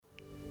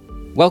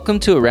Welcome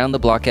to Around the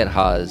Block at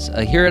Haas,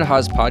 a Here at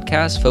Haas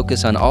podcast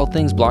focused on all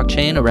things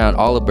blockchain around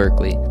all of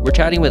Berkeley. We're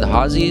chatting with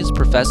Haasies,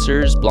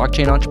 professors,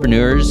 blockchain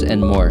entrepreneurs, and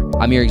more.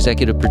 I'm your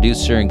executive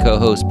producer and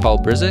co-host, Paul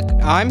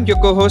Brzic. I'm your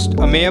co-host,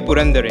 Ameya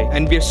Purandare,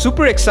 and we're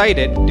super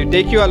excited to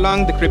take you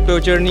along the crypto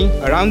journey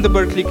around the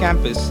Berkeley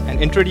campus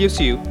and introduce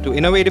you to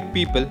innovative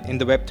people in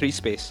the Web3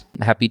 space.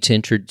 I'm happy to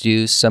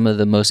introduce some of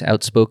the most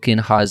outspoken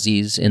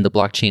Haasies in the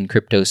blockchain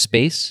crypto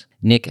space.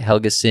 Nick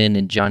Helgeson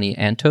and Johnny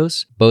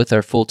Antos. Both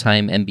are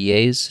full-time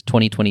MBAs,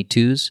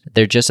 2022s.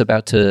 They're just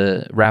about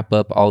to wrap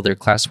up all their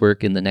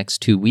classwork in the next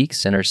 2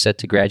 weeks and are set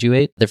to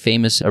graduate. They're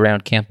famous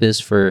around campus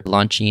for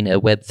launching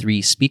a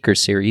Web3 speaker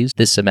series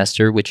this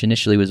semester, which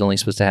initially was only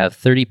supposed to have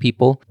 30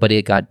 people, but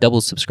it got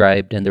double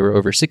subscribed and there were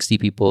over 60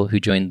 people who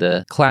joined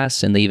the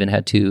class, and they even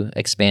had to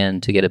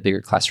expand to get a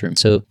bigger classroom.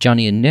 So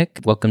Johnny and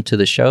Nick, welcome to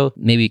the show.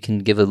 Maybe you can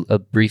give a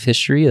brief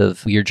history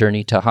of your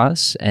journey to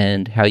Haas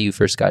and how you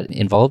first got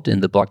involved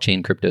in the blockchain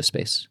crypto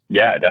space.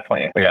 Yeah,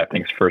 definitely. Yeah,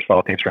 first of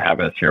all, thanks for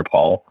having us here,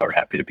 Paul. We're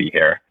happy to be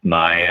here.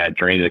 My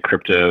journey to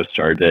crypto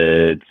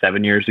started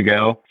 7 years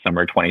ago.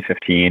 Summer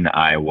 2015,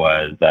 I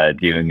was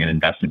doing an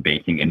investment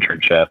banking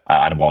internship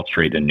on Wall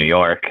Street in New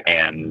York,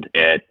 and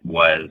it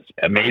was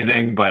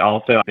amazing. But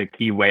also the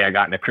key way I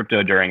got into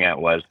crypto during it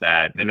was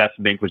that the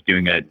investment bank was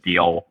doing a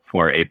deal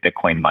for a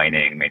Bitcoin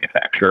mining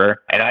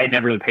manufacturer. And I had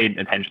never really paid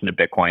attention to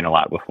Bitcoin a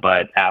lot before,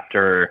 but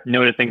after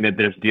noticing that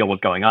this deal was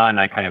going on,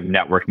 I kind of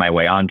networked my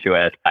way onto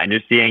it. And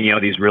just seeing,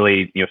 these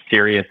really,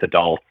 serious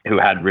adults who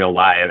had real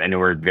life and who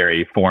were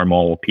very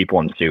formal people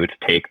in suits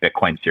take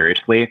Bitcoin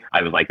seriously,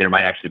 I was like, there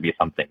might actually be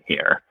something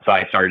here. So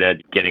I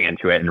started getting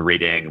into it and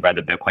read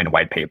the Bitcoin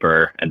white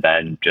paper, and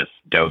then just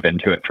dove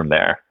into it from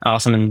there.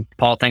 Awesome. And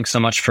Paul, thanks so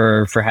much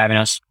for having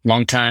us.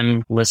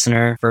 Longtime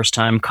listener, first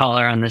time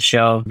caller on this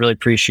show. Really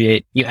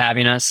appreciate you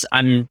having us.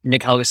 I'm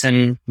Nick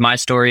Helgeson. My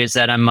story is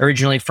that I'm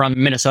originally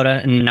from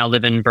Minnesota and now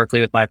live in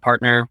Berkeley with my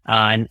partner.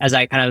 And as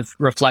I kind of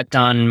reflect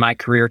on my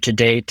career to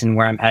date and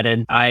where I'm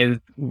headed, I've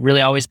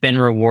really always been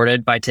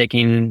rewarded by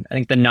taking, I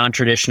think, the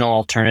non-traditional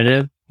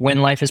alternative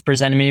when life has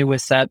presented me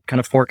with that kind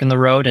of fork in the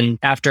road. And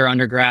after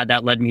undergrad,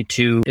 that led me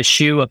to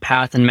eschew a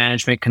path in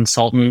management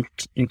consulting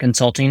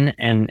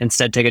and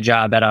instead take a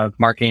job at a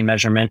marketing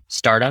measurement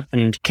startup.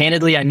 And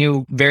candidly, I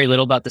knew very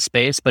little about the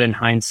space, but in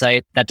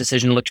hindsight, that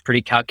decision looked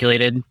pretty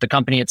calculated. The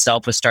company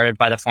itself was started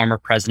by the former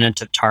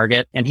president of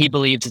Target, and he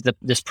believed that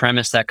this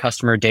premise that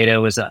customer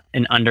data was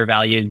an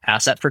undervalued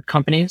asset for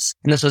companies.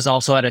 And this was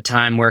also at a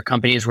time where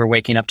companies were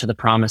waking up to the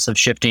promise of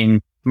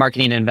shifting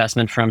marketing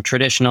investment from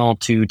traditional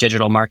to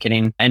digital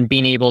marketing and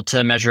being able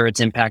to measure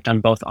its impact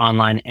on both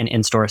online and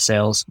in-store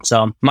sales.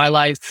 So my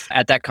life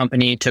at that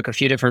company took a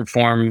few different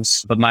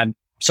forms, but my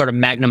sort of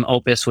magnum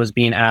opus was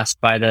being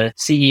asked by the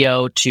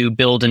CEO to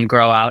build and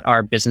grow out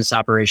our business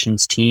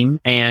operations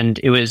team. And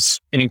it was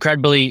an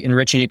incredibly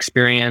enriching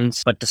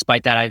experience. But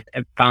despite that,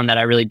 I found that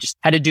I really just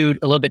had to do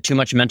a little bit too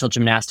much mental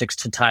gymnastics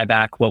to tie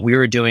back what we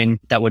were doing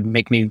that would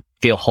make me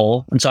feel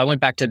whole. And so I went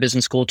back to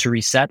business school to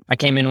reset. I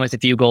came in with a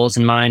few goals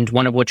in mind,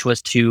 one of which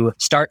was to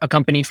start a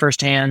company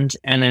firsthand.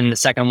 And then the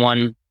second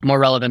one, more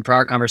relevant for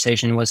our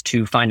conversation, was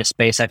to find a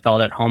space I felt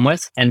at home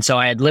with. And so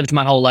I had lived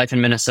my whole life in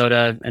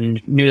Minnesota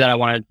and knew that I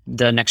wanted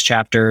the next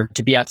chapter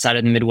to be outside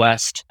of the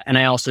Midwest. And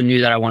I also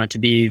knew that I wanted to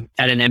be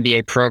at an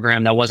MBA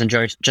program that wasn't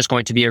just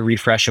going to be a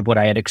refresh of what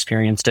I had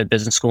experienced at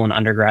business school and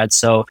undergrad.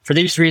 So for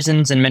these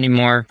reasons and many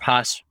more,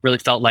 Haas really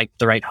felt like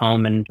the right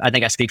home. And I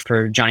think I speak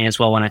for Johnny as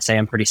well when I say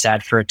I'm pretty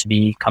sad for it to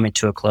be coming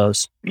to a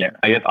close. Yeah,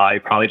 I guess I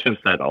probably should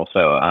have said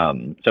also.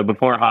 So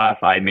before Haas,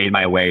 I made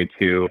my way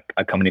to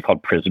a company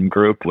called Prism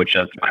Group, which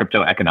does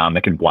crypto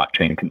economic and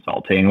blockchain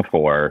consulting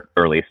for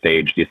early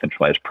stage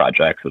decentralized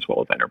projects as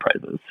well as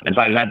enterprises. And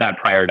so I had that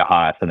prior to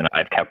Haas, and then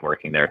I've kept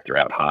working there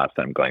throughout Haas,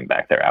 and I'm going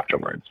back there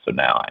afterwards. So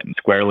now I'm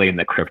squarely in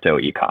the crypto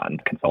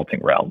econ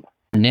consulting realm.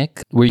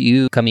 Nick, were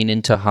you coming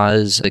into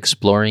Haas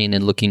exploring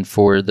and looking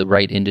for the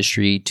right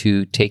industry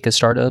to take a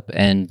startup?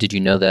 And did you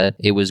know that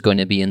it was going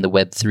to be in the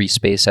Web3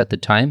 space at the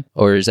time?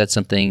 Or is that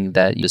something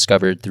that you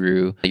discovered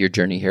through your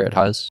journey here at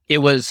Haas? It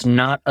was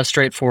not a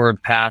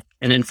straightforward path.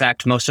 And in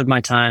fact, most of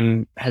my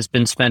time has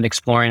been spent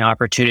exploring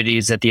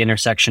opportunities at the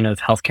intersection of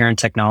healthcare and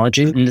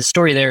technology. And the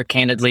story there,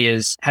 candidly,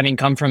 is having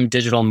come from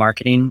digital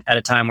marketing at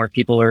a time where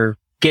people are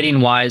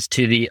getting wise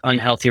to the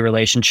unhealthy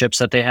relationships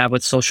that they have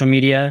with social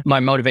media. My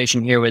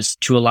motivation here was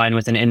to align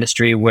with an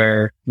industry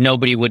where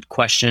nobody would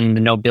question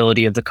the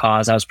nobility of the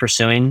cause I was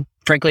pursuing.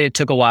 Frankly, it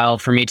took a while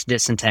for me to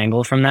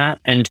disentangle from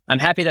that. And I'm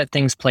happy that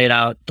things played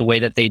out the way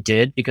that they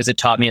did, because it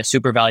taught me a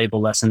super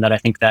valuable lesson that I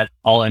think that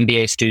all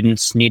MBA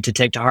students need to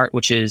take to heart,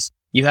 which is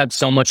you have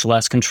so much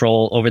less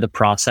control over the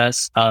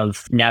process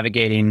of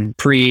navigating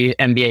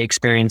pre-MBA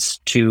experience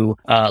to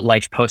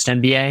life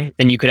post-MBA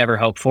than you could ever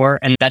hope for.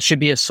 And that should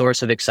be a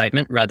source of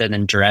excitement rather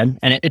than dread.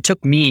 And it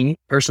took me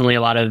personally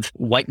a lot of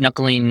white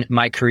knuckling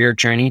my career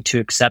journey to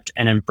accept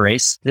and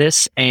embrace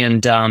this.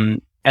 And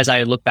as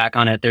I look back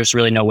on it, there's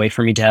really no way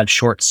for me to have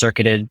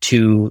short-circuited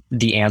to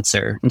the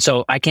answer. And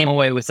so I came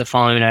away with the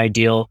following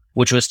ideal,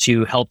 which was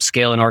to help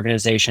scale an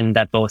organization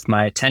that both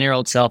my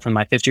 10-year-old self and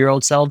my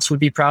 50-year-old selves would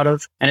be proud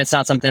of. And it's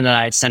not something that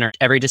I center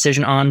every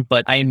decision on,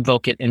 but I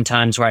invoke it in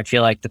times where I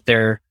feel like that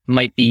there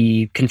might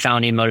be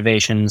confounding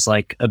motivations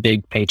like a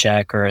big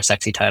paycheck or a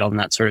sexy title and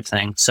that sort of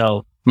thing.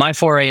 So my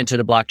foray into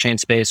the blockchain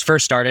space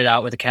first started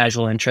out with a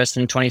casual interest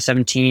in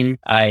 2017.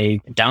 I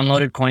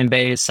downloaded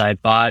Coinbase. I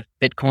bought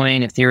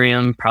Bitcoin,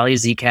 Ethereum, probably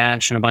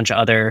Zcash, and a bunch of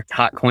other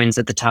hot coins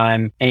at the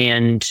time,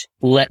 and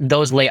let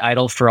those lay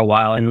idle for a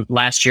while. And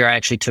last year, I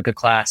actually took a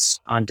class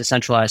on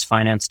decentralized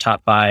finance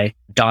taught by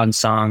Don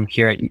Song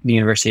here at the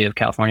University of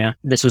California.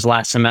 This was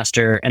last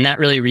semester, and that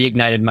really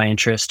reignited my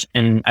interest.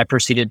 And I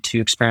proceeded to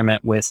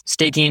experiment with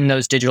staking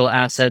those digital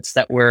assets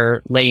that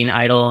were laying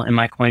idle in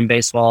my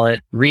Coinbase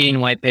wallet, reading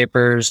white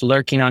papers,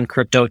 lurking on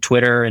crypto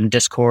Twitter and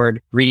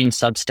Discord, reading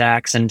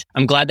Substacks. And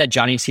I'm glad that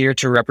Johnny's here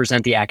to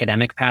represent the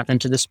academic path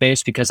into the space,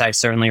 because I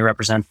certainly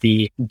represent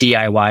the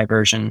DIY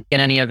version.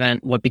 In any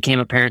event, what became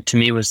apparent to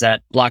me was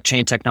that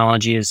blockchain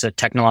technology is a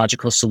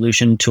technological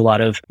solution to a lot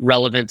of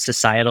relevant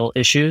societal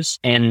issues,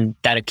 and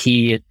that a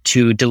key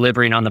to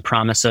delivering on the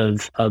promise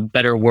of a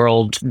better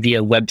world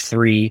via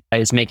Web3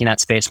 is making that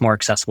space more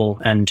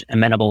accessible and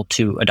amenable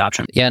to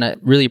adoption. Yeah, and I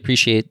really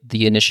appreciate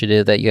the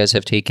initiative that you guys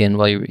have taken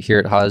while you're here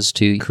at Haas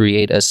to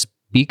create a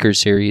speaker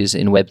series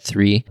in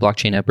Web3.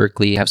 Blockchain at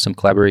Berkeley have some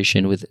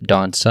collaboration with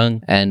Dawn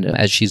Sung, and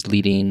as she's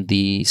leading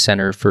the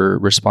Center for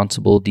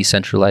Responsible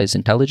Decentralized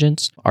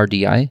Intelligence,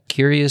 RDI.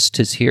 Curious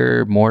to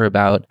hear more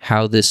about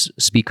how this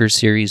speaker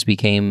series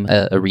became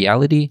a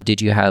reality.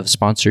 Did you have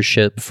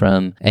sponsorship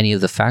from any of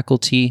the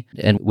faculty,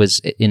 and was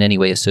in any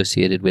way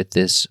associated with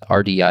this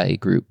RDI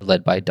group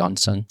led by Dawn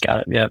Sung? Got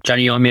it. Yeah.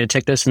 Johnny, you want me to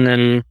take this and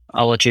then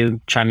I'll let you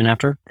chime in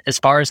after? As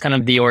far as kind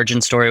of the origin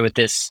story with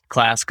this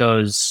class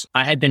goes,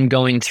 I had been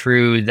going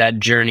through that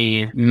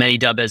journey, many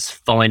dub as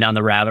falling down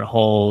the rabbit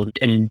hole,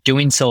 and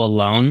doing so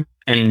alone.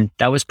 And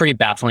that was pretty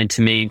baffling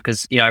to me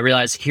because, I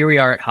realized here we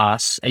are at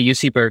Haas, at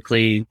UC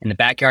Berkeley, in the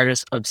backyard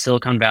of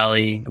Silicon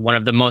Valley, one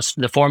of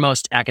the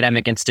foremost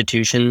academic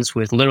institutions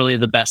with literally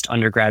the best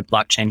undergrad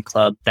blockchain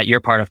club that you're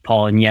part of,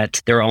 Paul. And yet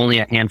there are only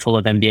a handful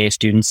of MBA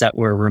students that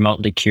were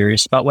remotely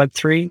curious about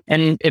Web3.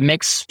 And it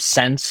makes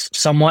sense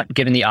somewhat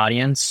given the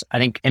audience. I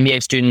think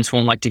MBA students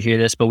won't like to hear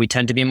this, but we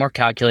tend to be more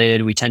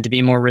calculated. We tend to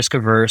be more risk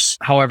averse.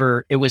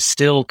 However, it was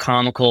still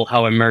comical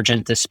how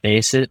emergent this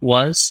space it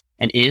was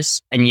and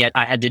is. And yet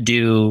I had to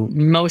do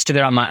most of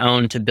it on my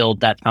own to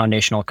build that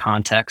foundational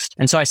context.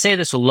 And so I say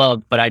this with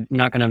love, but I'm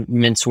not going to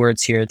mince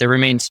words here. There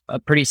remains a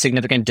pretty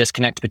significant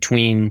disconnect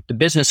between the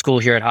business school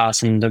here at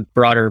Haas and the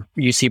broader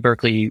UC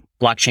Berkeley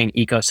blockchain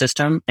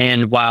ecosystem.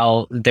 And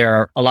while there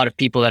are a lot of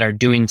people that are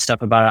doing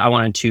stuff about it, I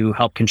wanted to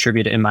help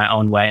contribute in my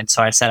own way. And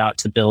so I set out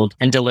to build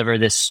and deliver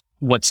this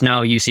what's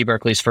now UC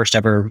Berkeley's first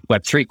ever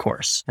Web3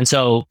 course. And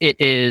so it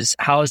is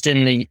housed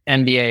in the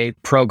MBA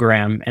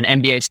program, and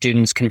MBA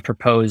students can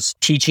propose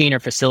teaching or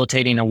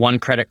facilitating a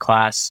 1-credit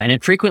class. And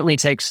it frequently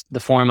takes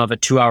the form of a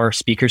 2-hour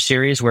speaker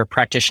series where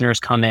practitioners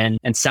come in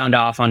and sound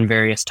off on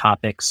various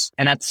topics.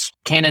 And that's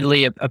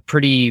candidly a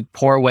pretty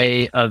poor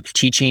way of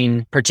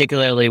teaching,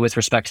 particularly with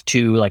respect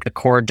to like the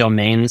core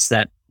domains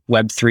that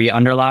Web3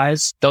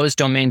 underlies. Those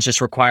domains just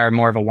require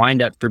more of a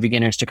wind-up for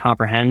beginners to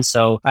comprehend.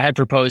 So I had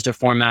proposed a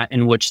format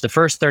in which the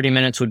first 30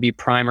 minutes would be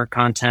primer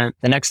content.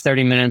 The next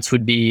 30 minutes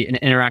would be an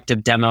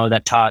interactive demo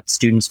that taught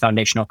students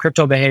foundational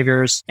crypto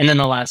behaviors. And then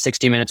the last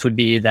 60 minutes would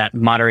be that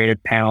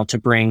moderated panel to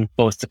bring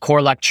both the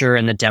core lecture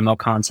and the demo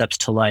concepts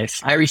to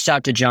life. I reached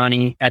out to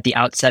Johnny at the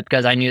outset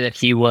because I knew that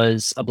he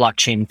was a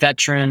blockchain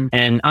veteran.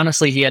 And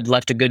honestly, he had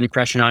left a good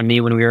impression on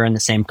me when we were in the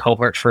same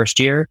cohort first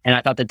year. And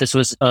I thought that this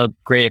was a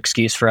great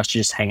excuse for us to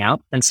just hang out.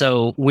 And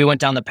so we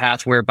went down the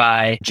path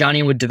whereby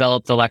Johnny would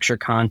develop the lecture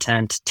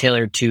content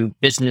tailored to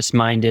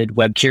business-minded,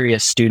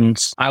 web-curious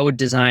students. I would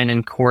design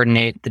and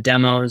coordinate the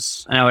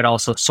demos, and I would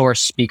also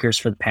source speakers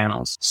for the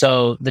panels.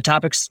 So the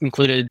topics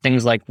included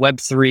things like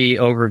Web3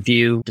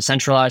 overview,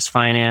 decentralized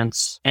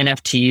finance,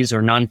 NFTs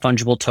or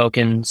non-fungible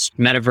tokens,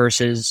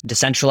 metaverses,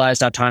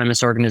 decentralized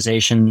autonomous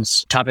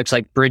organizations, topics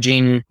like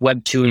bridging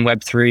Web 2 and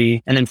Web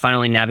 3, and then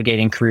finally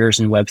navigating careers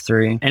in Web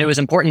 3. And it was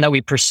important that we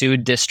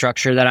pursued this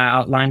structure that I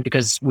outlined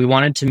because we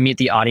wanted to meet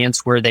the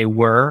audience where they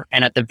were,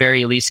 and at the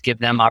very least give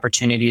them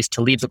opportunities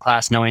to leave the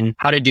class knowing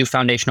how to do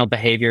foundational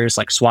behaviors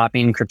like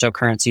swapping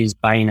cryptocurrencies,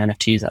 buying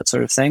NFTs, that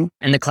sort of thing.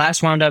 And the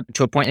class wound up,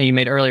 to a point that you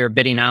made earlier,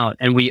 bidding out,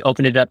 and we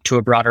opened it up to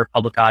a broader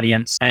public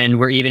audience. And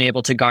we're even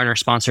able to garner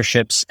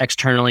sponsorships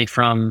externally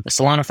from the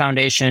Solana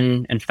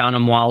Foundation and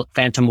Phantom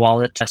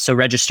Wallet. So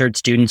registered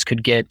students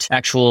could get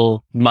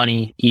actual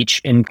money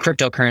each in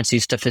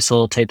cryptocurrencies to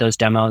facilitate those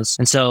demos.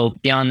 And so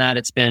beyond that,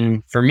 it's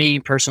been, for me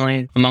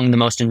personally, among the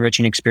most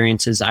enriching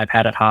experiences I've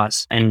had at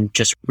Haas, and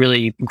just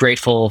really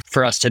grateful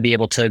for us to be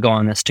able to go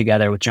on this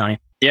together with Johnny.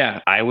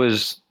 Yeah, I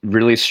was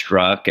really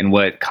struck, and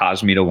what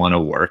caused me to want to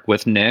work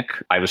with Nick,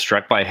 I was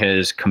struck by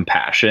his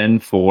compassion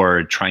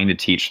for trying to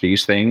teach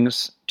these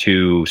things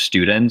to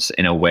students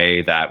in a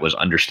way that was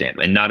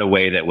understandable and not a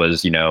way that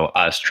was,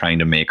 us trying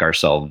to make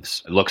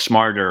ourselves look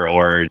smarter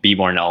or be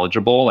more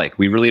knowledgeable. Like,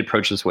 we really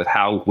approached this with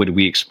how would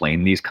we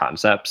explain these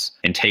concepts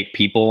and take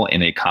people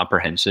in a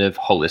comprehensive,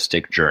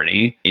 holistic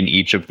journey in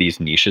each of these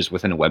niches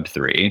within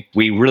Web3.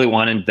 We really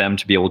wanted them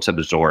to be able to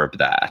absorb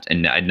that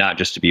and not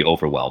just to be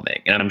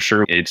overwhelming. And I'm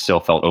sure it still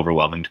felt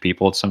overwhelming to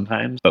people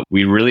sometimes, but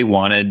we really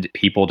wanted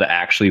people to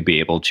actually be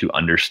able to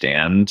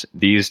understand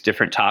these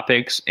different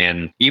topics.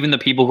 And even the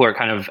people who are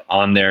kind of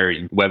on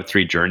their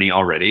Web3 journey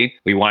already,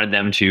 we wanted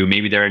them to,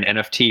 maybe they're an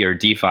NFT or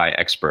DeFi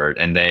expert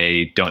and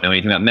they don't know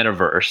anything about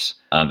metaverse.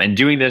 And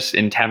doing this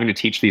and having to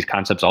teach these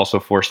concepts also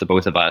forced the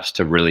both of us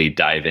to really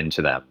dive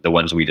into them, the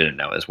ones we didn't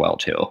know as well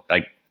too.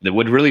 Like,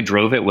 what really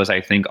drove it was,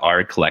 I think,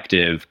 our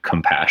collective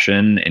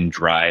compassion and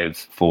drive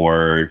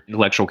for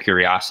intellectual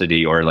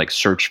curiosity or like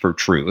search for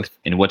truth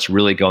and what's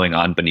really going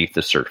on beneath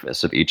the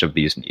surface of each of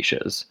these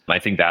niches. I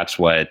think that's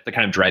what the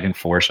kind of driving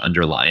force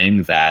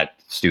underlying that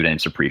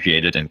students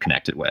appreciated and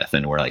connected with.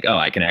 And we're like, oh,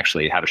 I can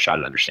actually have a shot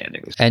at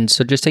understanding this. And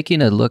so just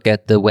taking a look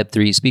at the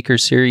Web3 speaker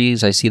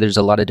series, I see there's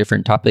a lot of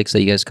different topics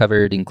that you guys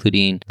covered,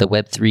 including the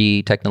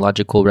Web3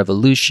 technological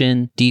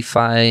revolution,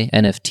 DeFi,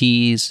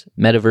 NFTs,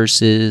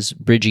 metaverses,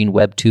 bridging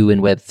Web2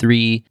 and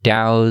Web3,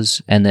 DAOs,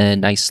 and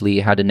then nicely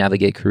how to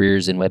navigate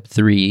careers in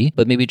Web3.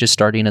 But maybe just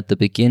starting at the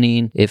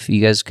beginning, if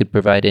you guys could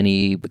provide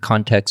any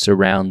context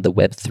around the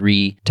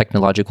Web3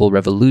 technological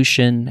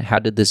revolution, how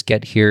did this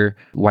get here?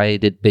 Why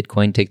did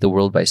Bitcoin take the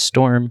world by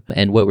storm?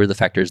 And what were the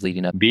factors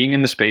leading up? Being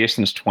in the space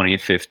since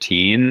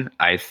 2015,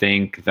 I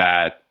think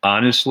that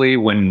honestly,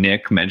 when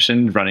Nick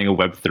mentioned running a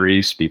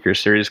Web3 speaker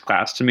series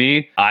class to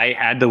me, I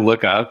had to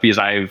look up, because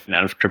I've been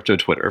out of crypto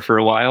Twitter for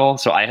a while.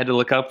 So I had to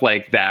look up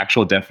like the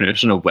actual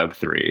definition of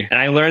Web3. And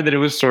I learned that it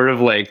was sort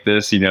of like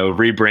this,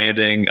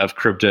 rebranding of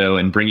crypto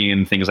and bringing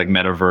in things like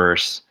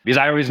metaverse, because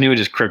I always knew it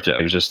as crypto.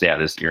 It was just,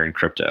 you're in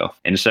crypto.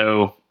 And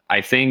so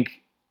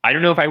I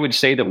don't know if I would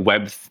say that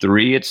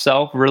Web3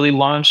 itself really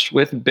launched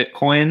with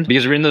Bitcoin,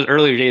 because in those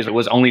earlier days, it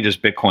was only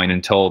just Bitcoin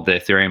until the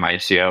Ethereum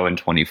ICO in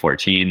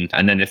 2014.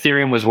 And then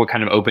Ethereum was what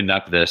kind of opened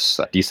up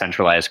this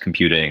decentralized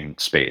computing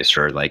space,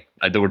 or like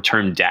the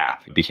term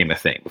dApp became a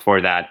thing.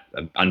 Before that,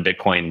 on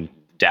Bitcoin,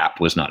 dApp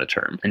was not a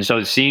term. And so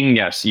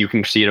you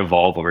can see it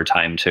evolve over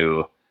time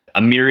to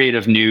a myriad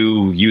of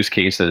new use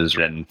cases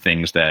and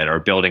things that are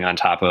building on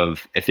top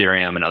of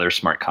Ethereum and other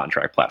smart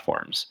contract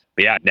platforms.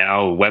 But yeah,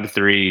 now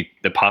Web3,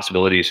 the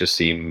possibilities just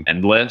seem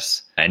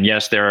endless. And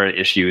yes, there are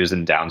issues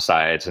and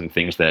downsides and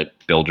things that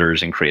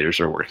builders and creators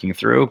are working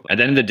through. At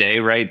the end of the day,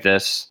 right,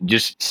 this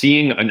just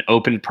seeing an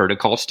open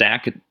protocol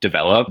stack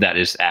develop that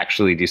is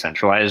actually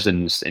decentralized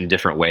in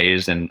different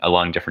ways and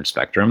along different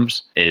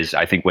spectrums is,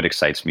 I think, what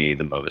excites me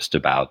the most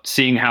about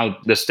seeing how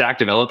the stack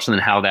develops and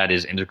then how that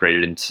is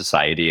integrated into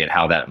society and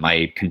how that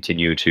might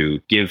continue to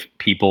give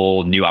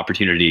people new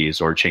opportunities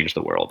or change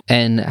the world.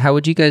 And how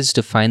would you guys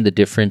define the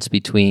difference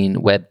between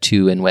Web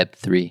 2 and Web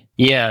 3?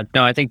 Yeah,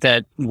 no, I think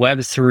that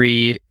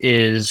Web3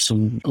 is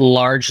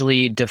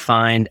largely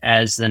defined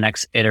as the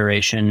next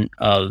iteration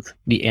of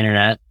the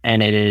internet,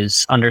 and it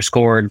is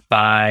underscored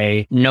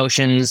by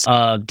notions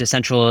of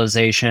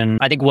decentralization.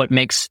 I think what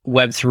makes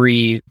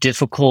Web3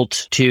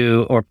 difficult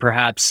to, or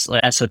perhaps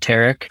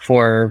esoteric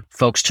for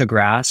folks to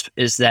grasp,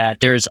 is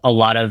that there's a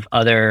lot of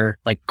other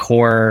like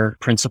core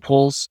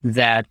principles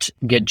that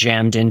get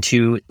jammed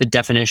into the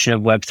definition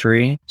of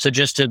Web3. So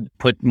just to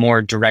put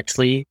more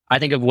directly, I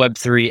think of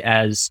Web3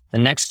 as the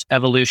next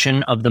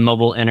evolution of the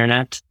mobile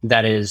internet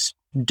that is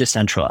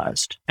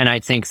decentralized. And I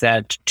think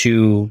that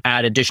to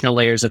add additional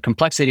layers of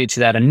complexity to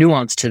that and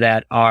nuance to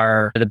that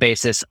are the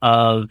basis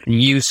of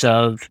use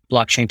of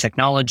blockchain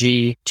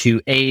technology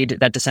to aid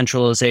that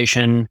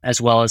decentralization,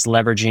 as well as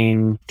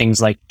leveraging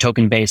things like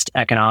token-based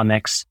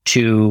economics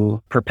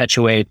to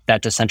perpetuate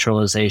that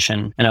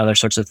decentralization and other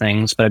sorts of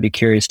things. But I'd be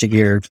curious to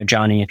hear,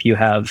 Johnny, if you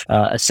have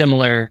a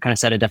similar kind of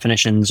set of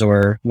definitions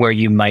or where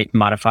you might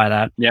modify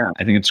that. Yeah,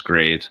 I think it's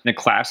great. The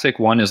classic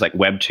one is like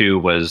Web 2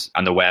 was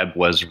on the web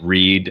was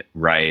read,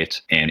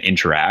 write, and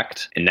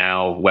interact. And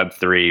now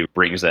Web3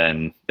 brings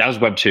in, that was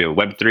Web 2.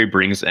 Web3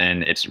 brings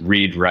in its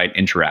read, write,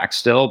 interact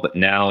still, but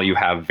now you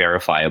have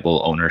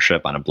verifiable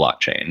ownership on a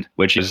blockchain,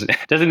 which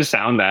doesn't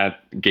sound that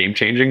game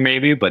changing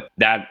maybe, but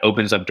that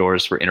opens up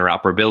doors for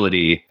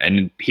interoperability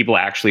and people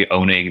actually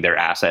owning their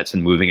assets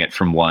and moving it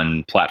from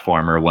one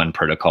platform or one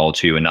protocol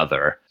to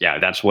another. Yeah,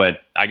 that's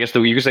what I guess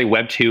you could say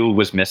Web 2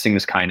 was missing,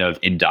 this kind of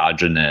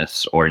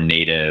endogenous or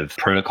native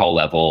protocol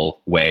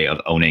level way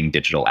of owning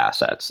digital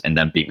assets and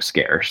them being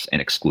scarce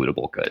and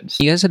excludable goods.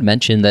 You guys had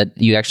mentioned that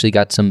you actually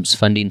got some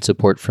funding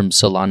support from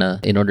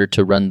Solana in order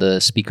to run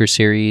the speaker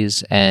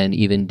series and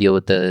even deal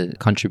with the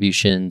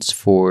contributions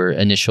for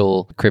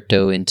initial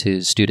crypto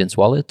into students'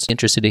 wallets.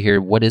 Interested to hear,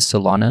 what is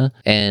Solana?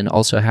 And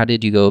also, how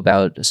did you go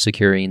about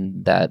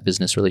securing that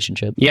business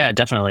relationship? Yeah,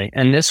 definitely.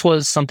 And this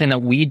was something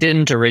that we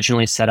didn't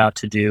originally set out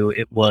to do.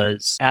 It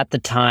was at the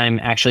time,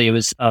 actually, it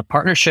was a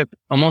partnership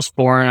almost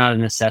born out of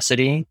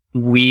necessity.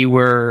 we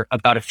were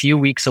about a few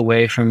weeks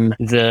away from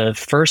the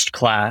first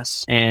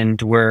class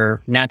and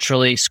we're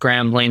naturally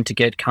scrambling to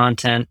get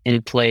content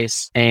in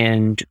place.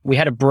 And we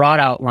had a broad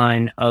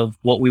outline of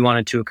what we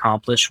wanted to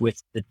accomplish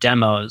with the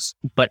demos.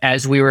 But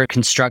as we were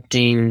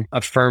constructing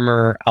a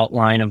firmer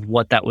outline of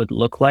what that would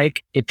look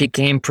like, it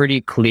became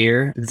pretty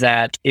clear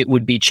that it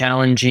would be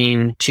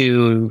challenging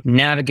to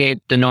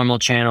navigate the normal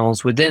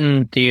channels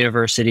within the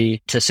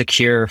university to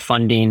secure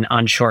funding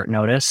on short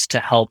notice to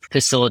help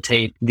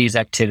facilitate these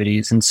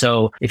activities. And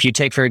so if you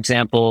take, for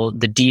example,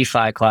 the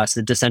DeFi class,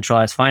 the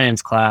decentralized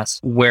finance class,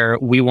 where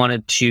we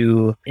wanted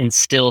to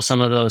instill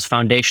some of those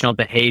foundational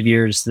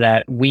behaviors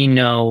that we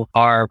know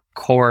are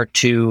core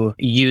to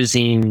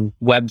using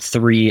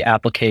Web3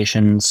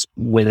 applications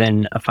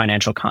within a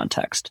financial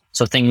context.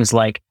 So things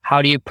like,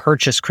 how do you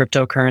purchase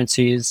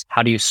cryptocurrencies?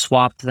 How do you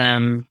swap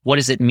them? What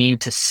does it mean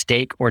to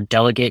stake or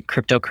delegate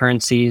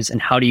cryptocurrencies?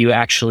 And how do you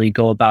actually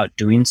go about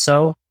doing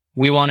so?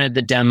 We wanted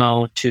the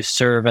demo to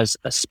serve as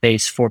a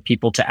space for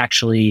people to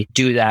actually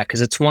do that,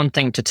 because it's one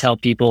thing to tell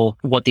people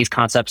what these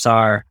concepts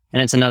are,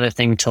 and it's another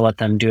thing to let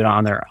them do it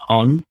on their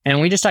own. And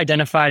we just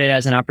identified it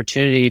as an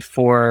opportunity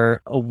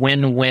for a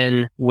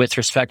win-win with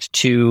respect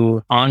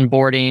to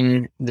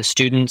onboarding the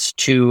students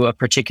to a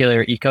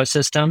particular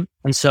ecosystem.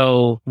 And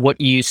so what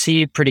you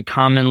see pretty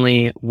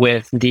commonly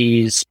with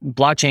these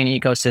blockchain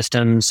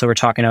ecosystems, so we're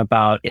talking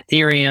about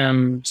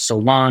Ethereum,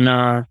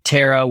 Solana,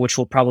 Terra, which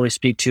we'll probably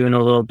speak to in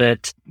a little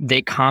bit,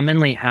 they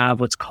commonly have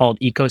what's called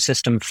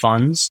ecosystem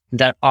funds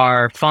that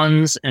are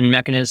funds and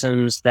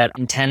mechanisms that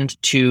intend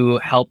to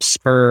help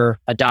spur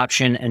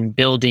adoption and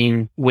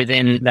building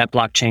within that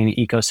blockchain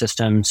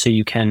ecosystem so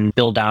you can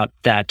build out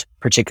that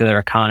particular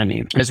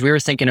economy. As we were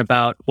thinking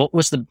about what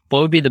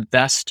would be the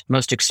best,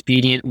 most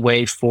expedient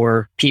way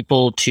for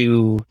people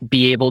to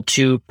be able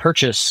to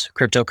purchase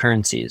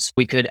cryptocurrencies,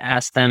 we could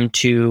ask them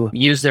to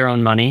use their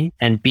own money,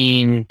 and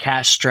being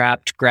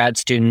cash-strapped grad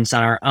students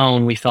on our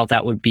own, we felt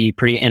that would be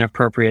pretty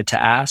inappropriate to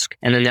ask.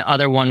 And then the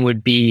other one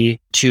would be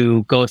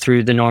to go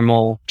through the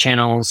normal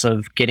channels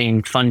of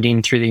getting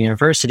funding through the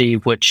university,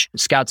 which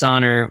Scout's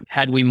honor,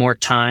 had we more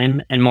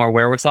time and more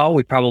wherewithal,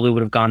 we probably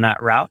would have gone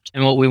that route.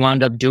 And what we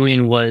wound up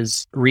doing was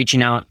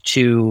reaching out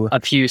to a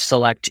few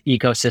select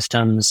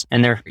ecosystems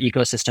and their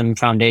ecosystem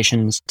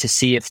foundations to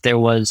see if there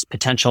was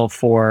potential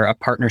for a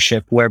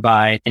partnership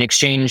whereby in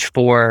exchange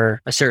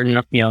for a certain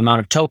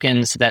amount of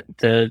tokens that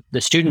the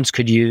students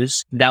could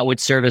use, that would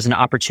serve as an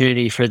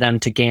opportunity for them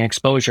to gain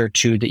exposure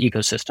to the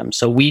ecosystem.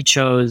 So we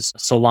chose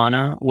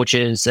Solana, which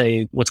is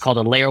what's called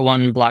a layer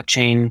 1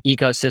 blockchain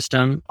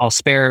ecosystem. I'll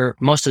spare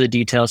most of the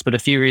details, but a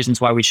few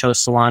reasons why we chose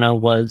Solana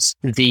was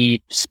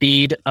the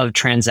speed of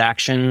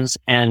transactions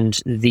and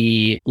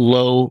the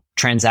low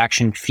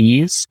transaction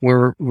fees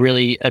were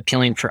really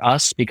appealing for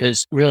us,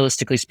 because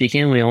realistically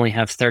speaking, we only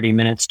have 30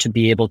 minutes to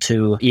be able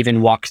to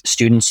even walk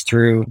students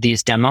through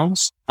these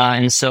demos.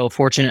 And so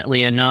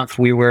fortunately enough,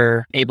 we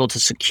were able to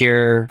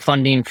secure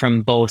funding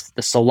from both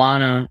the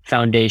Solana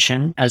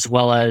Foundation as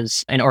well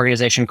as an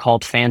organization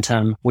called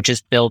Phantom, which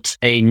has built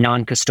a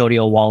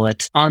non-custodial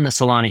wallet on the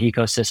Solana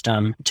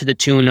ecosystem to the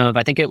tune of,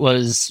 I think it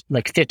was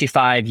like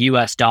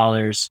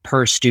 $55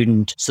 per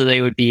student. So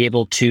they would be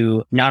able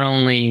to not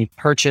only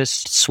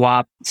purchase,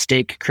 swap,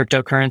 stake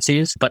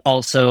cryptocurrencies, but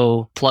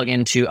also plug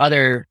into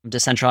other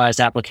decentralized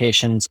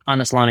applications on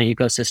the Solana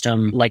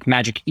ecosystem like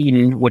Magic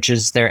Eden, which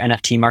is their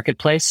NFT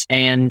marketplace,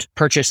 and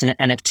purchase an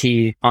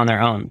NFT on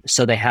their own.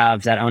 So they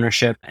have that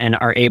ownership and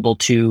are able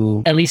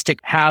to at least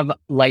have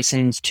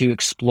license to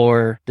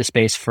explore the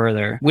space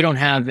further. We don't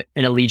have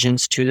an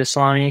allegiance to the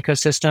Solana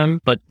ecosystem,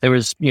 but there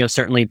was,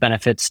 certainly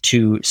benefits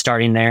to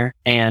starting there.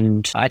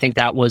 And I think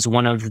that was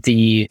one of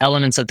the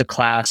elements of the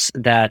class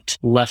that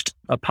left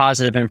a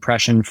positive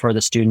impression for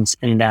the students,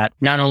 in that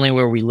not only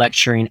were we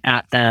lecturing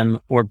at them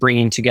or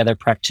bringing together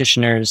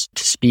practitioners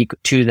to speak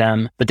to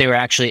them, but they were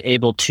actually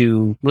able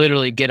to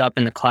literally get up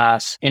in the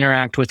class,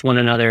 interact with one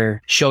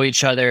another, show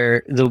each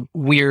other the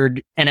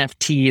weird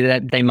NFT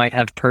that they might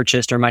have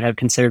purchased or might have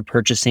considered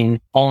purchasing,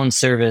 all in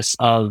service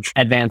of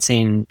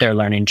advancing their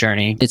learning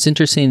journey. It's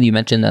interesting you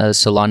mentioned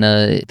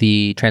Solana.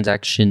 The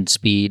transaction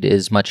speed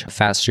is much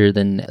faster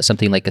than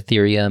something like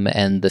Ethereum,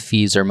 and the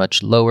fees are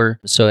much lower.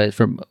 So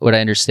from what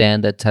I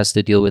understand, that has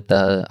to deal with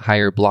the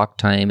higher block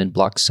time and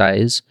block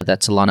size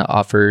that Solana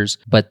offers.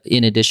 But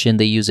in addition,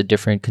 they use a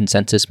different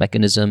consensus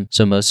mechanism.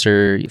 So most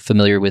are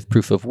familiar with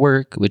proof of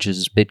work, which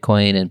is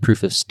Bitcoin, and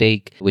proof of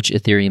stake, which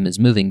Ethereum is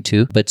moving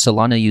to. But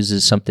Solana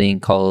uses something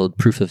called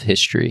proof of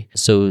history.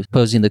 So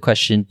posing the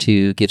question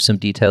to give some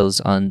details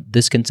on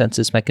this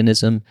consensus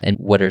mechanism and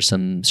what are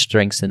some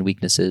strengths and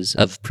weaknesses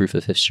of proof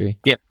of history.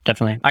 Yeah,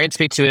 definitely. I can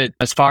speak to it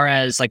as far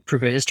as like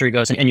proof of history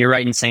goes. And you're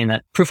right in saying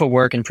that proof of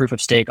work and proof of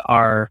stake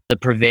are the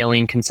prevailing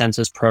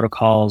consensus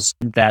protocols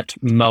that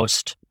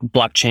most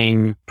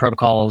blockchain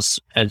protocols,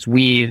 as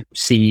we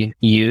see,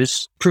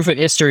 use. Proof of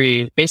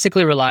history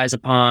basically relies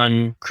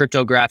upon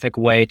cryptographic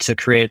way to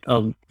create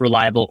a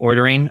reliable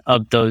ordering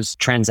of those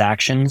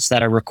transactions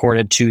that are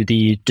recorded to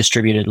the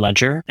distributed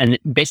ledger. And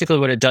basically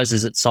what it does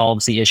is it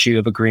solves the issue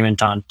of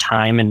agreement on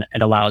time, and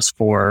it allows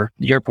for,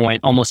 your point,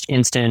 almost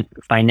instant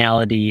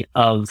finality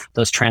of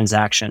those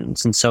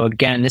transactions. And so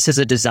again, this is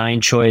a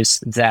design choice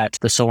that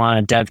the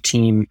Solana dev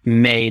team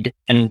made,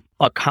 and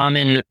a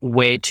common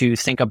way to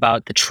think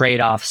about the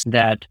trade-offs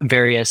that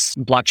various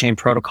blockchain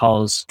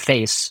protocols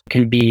face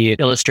can be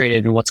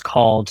illustrated in what's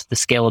called the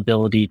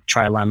scalability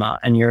trilemma.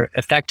 And you're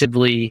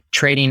effectively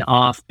trading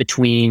off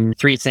between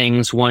three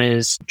things. One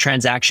is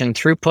transaction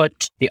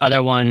throughput, the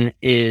other one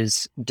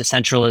is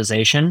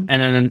decentralization,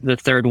 and then the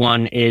third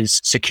one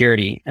is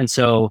security. And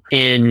so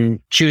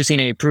in choosing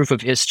a proof of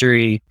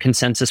history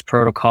consensus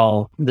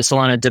protocol, the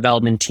Solana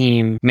development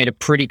team made a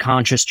pretty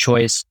conscious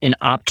choice in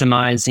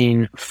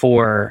optimizing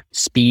for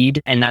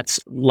speed, and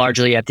that's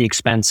largely at the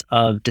expense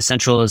of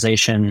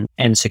decentralization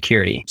and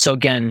security. So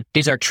again,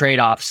 these are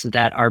trade-offs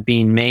that are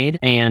being made,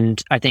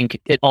 and I think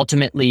it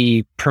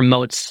ultimately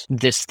promotes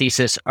this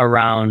thesis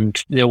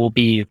around there will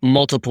be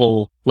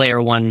multiple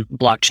layer one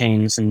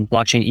blockchains and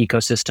blockchain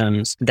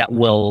ecosystems that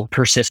will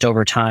persist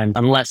over time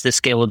unless the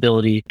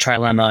scalability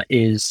trilemma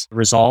is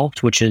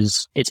resolved, which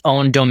is its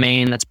own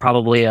domain. That's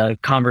probably a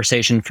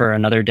conversation for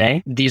another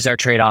day. These are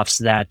trade-offs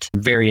that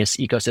various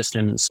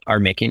ecosystems are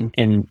making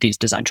in these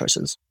design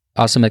choices.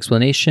 Awesome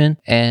explanation.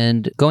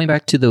 And going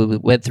back to the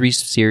Web3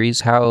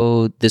 series,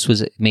 how this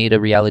was made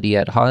a reality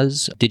at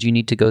Haas, did you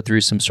need to go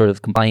through some sort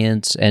of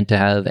compliance and to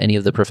have any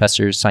of the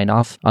professors sign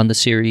off on the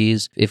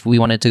series? If we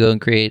wanted to go and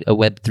create a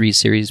Web3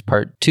 series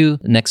part 2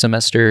 next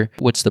semester,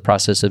 what's the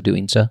process of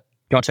doing so? You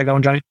want to take that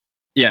one, Johnny?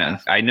 Yeah,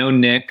 I know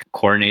Nick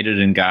coordinated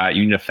and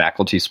you need a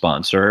faculty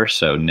sponsor.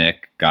 So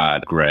Nick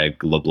got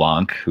Greg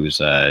LeBlanc,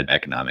 who's an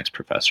economics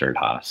professor at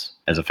Haas,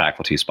 as a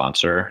faculty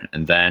sponsor.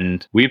 And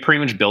then we pretty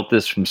much built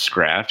this from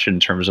scratch in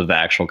terms of the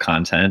actual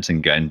content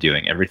and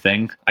doing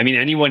everything. I mean,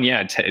 anyone,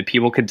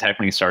 people could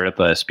technically start up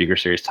a speaker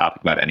series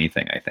topic about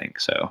anything, I think.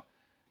 So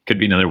could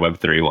be another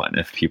Web3 one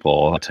if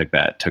people took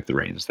the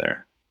reins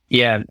there.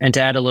 Yeah, and to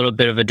add a little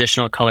bit of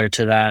additional color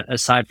to that,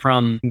 aside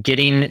from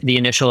getting the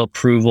initial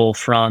approval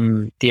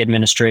from the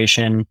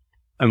administration,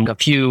 a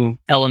few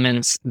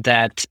elements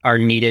that are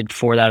needed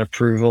for that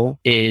approval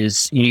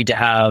is you need to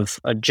have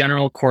a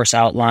general course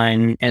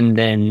outline and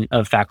then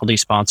a faculty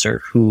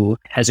sponsor who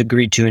has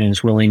agreed to and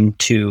is willing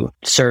to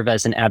serve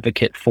as an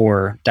advocate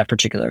for that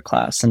particular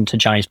class. And to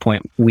Johnny's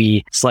point,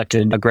 we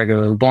selected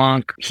Gregory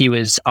LeBlanc. He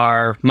was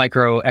our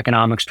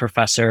microeconomics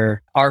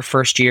professor our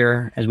first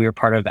year as we were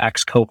part of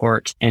X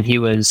cohort, and he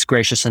was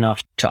gracious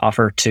enough to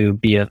offer to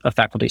be a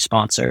faculty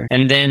sponsor.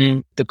 And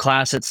then the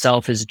class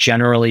itself is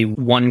generally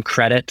 1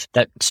 credit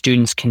that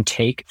students can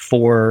take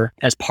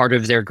as part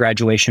of their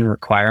graduation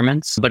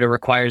requirements, but it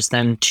requires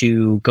them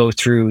to go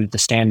through the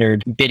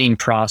standard bidding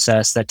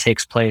process that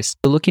takes place.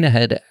 Looking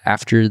ahead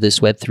after this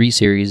Web3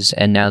 series,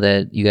 and now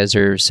that you guys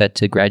are set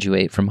to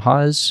graduate from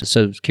Haas,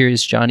 so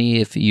curious, Johnny,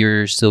 if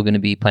you're still going to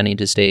be planning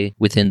to stay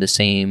within the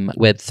same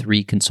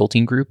Web3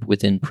 consulting group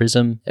within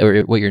Prism,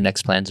 or what your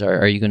next plans are.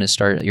 Are you going to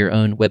start your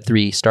own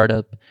Web3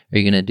 startup? Are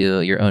you going to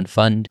do your own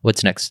fund?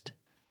 What's next?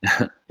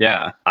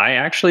 Yeah,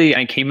 I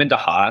came into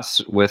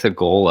Haas with a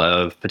goal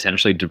of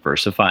potentially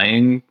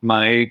diversifying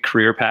my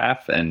career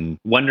path and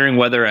wondering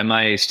whether am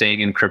I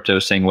staying in crypto,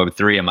 staying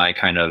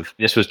Web3?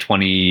 This was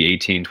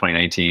 2018,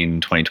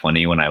 2019,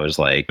 2020 when I was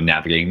like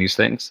navigating these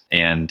things.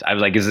 And I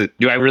was like,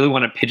 do I really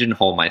want to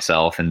pigeonhole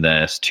myself in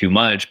this too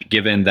much?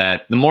 Given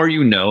that the more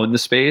you know in the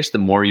space, the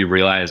more you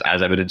realize,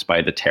 as evidenced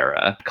by the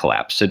Terra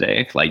collapse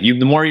today,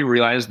 the more you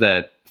realize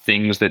that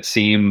things that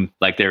seem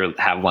like they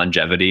have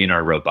longevity and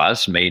are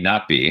robust may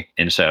not be.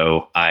 And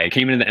so I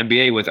came into the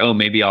MBA with,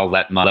 maybe I'll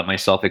let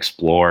myself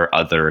explore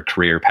other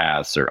career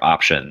paths or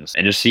options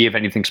and just see if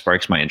anything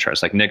sparks my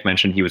interest. Like Nick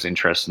mentioned, he was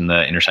interested in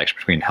the intersection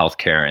between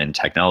healthcare and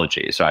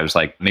technology. So I was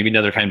like, maybe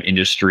another kind of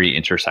industry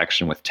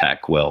intersection with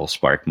tech will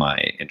spark my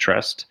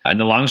interest. And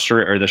long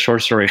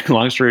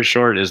story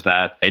short is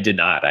that it did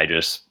not.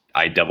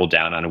 I doubled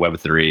down on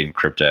Web3 and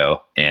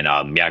crypto, and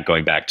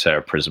going back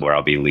to Prism, where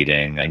I'll be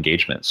leading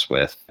engagements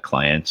with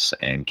clients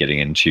and getting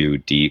into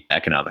deep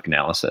economic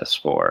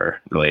analysis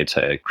related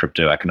to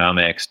crypto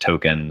economics,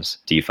 tokens,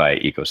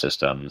 DeFi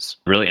ecosystems,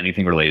 really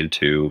anything related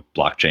to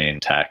blockchain,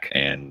 tech,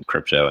 and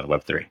crypto and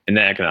Web3, and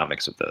the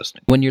economics of those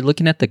things. When you're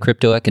looking at the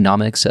crypto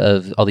economics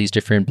of all these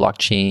different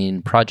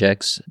blockchain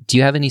projects, do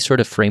you have any sort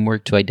of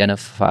framework to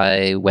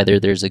identify whether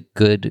there's a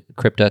good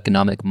crypto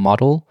economic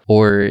model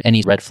or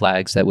any red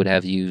flags that would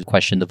have you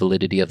question the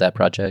validity of that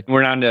project?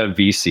 We're not a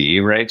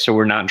VC, right? So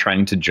we're not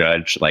trying to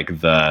judge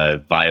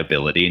the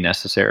viability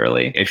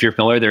necessarily. If you're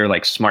familiar, there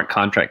are smart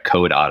contract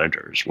code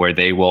auditors where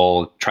they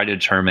will try to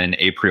determine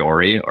a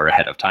priori or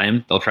ahead of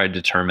time. They'll try to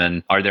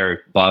determine, are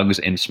there bugs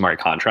in smart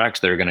contracts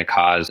that are going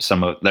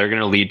to they're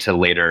going to lead to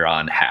later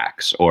on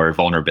hacks or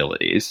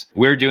vulnerabilities.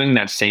 We're doing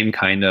that same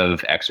kind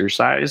of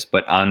exercise,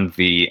 but on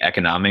the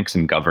economics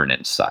and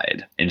governance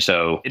side. And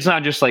so it's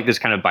not just this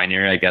kind of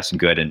binary, I guess,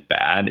 good and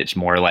bad. It's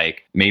more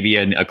like maybe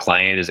a a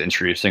client is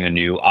introducing a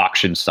new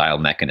auction style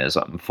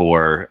mechanism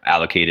for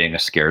allocating a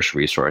scarce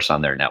resource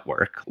on their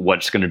network.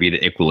 What's going to be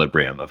the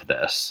equilibrium of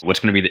this? What's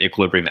going to be the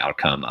equilibrium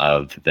outcome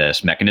of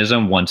this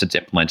mechanism once it's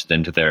implemented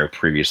into their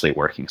previously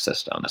working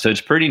system? So it's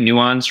pretty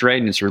nuanced, right?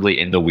 And it's really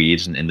in the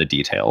weeds and in the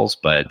details,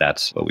 but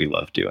that's what we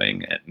love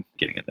doing and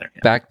getting in there.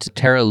 Yeah. Back to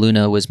Terra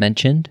Luna was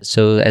mentioned.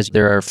 So as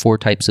there are 4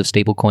 types of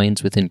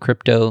stablecoins within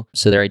crypto,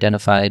 so they're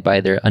identified by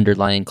their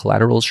underlying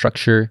collateral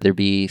structure. There'd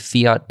be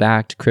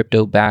fiat-backed,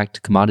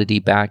 crypto-backed,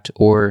 commodity-backed,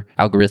 or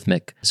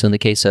algorithmic. So in the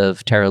case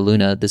of Terra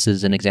Luna, this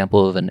is an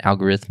example of an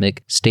algorithmic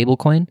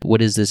stablecoin.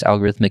 What is this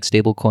algorithmic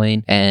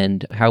stablecoin,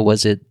 and how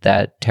was it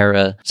that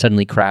Terra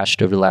suddenly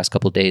crashed over the last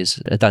couple of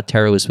days? I thought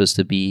Terra was supposed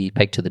to be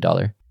pegged to the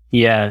dollar.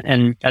 Yeah,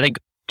 and I think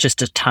just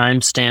to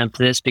timestamp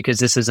this, because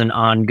this is an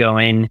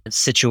ongoing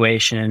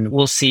situation,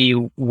 we'll see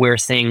where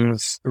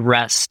things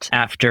rest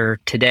after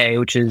today,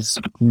 which is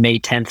May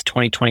 10th,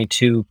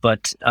 2022.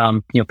 But,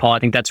 Paul, I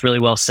think that's really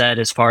well said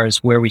as far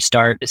as where we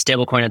start. The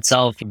stablecoin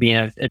itself being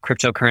a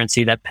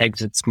cryptocurrency that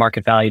pegs its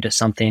market value to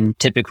something,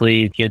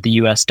 typically the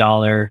US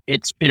dollar.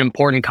 It's an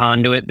important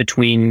conduit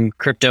between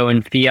crypto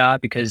and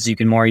fiat because you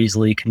can more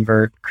easily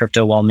convert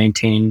crypto while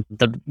maintaining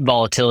the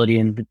volatility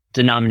and the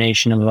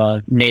denomination of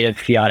a native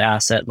fiat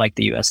asset like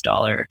the US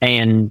dollar.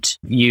 And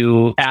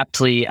you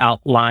aptly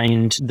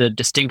outlined the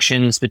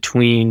distinctions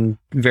between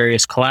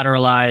various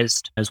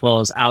collateralized as well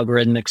as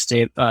algorithmic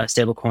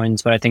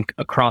stablecoins. But I think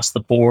across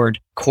the board,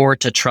 core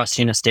to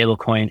trusting a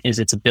stablecoin is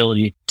its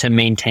ability to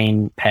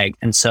maintain peg.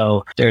 And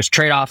so there's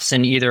trade-offs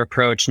in either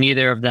approach.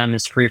 Neither of them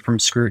is free from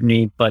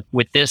scrutiny. But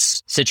with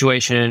this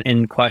situation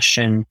in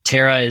question,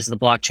 Terra is the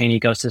blockchain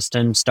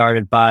ecosystem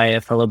started by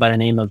a fellow by the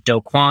name of Do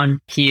Kwon.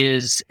 He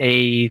is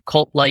a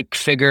cult-like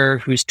figure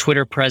whose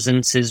Twitter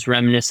presence is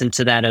reminiscent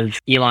to that of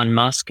Elon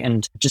Musk.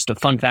 And just a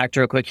fun fact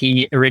real quick,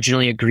 he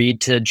originally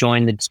agreed to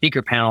join the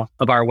speaker panel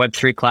of our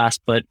Web3 class,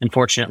 but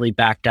unfortunately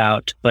backed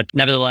out. But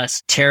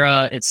nevertheless,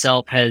 Terra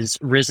itself has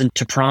risen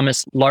to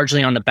promise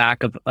largely on the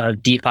back of a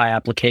DeFi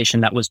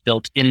application that was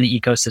built in the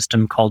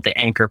ecosystem called the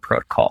Anchor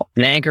Protocol.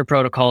 And the Anchor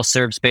Protocol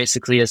serves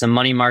basically as a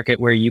money market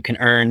where you can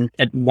earn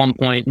at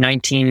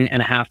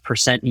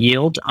 1.19.5%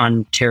 yield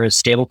on Terra's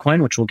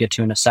stablecoin, which we'll get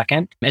to in a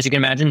second. As you can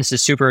imagine, this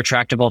is a super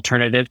attractive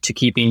alternative to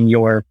keeping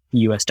your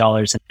US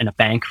dollars in a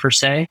bank per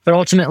se, but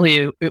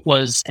ultimately it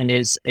was and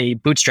is a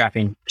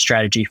bootstrapping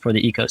strategy for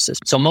the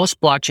ecosystem. So most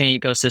blockchain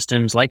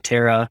ecosystems like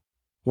Terra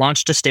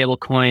launched a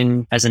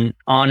stablecoin as an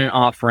on and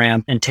off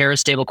ramp, and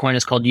Terra's stablecoin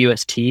is called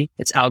UST.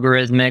 It's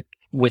algorithmic,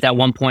 with at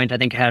one point, I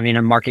think, having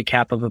a market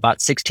cap of about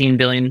 $16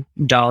 billion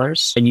in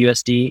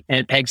USD. And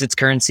it pegs its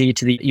currency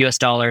to the US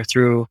dollar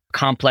through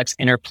complex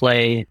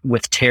interplay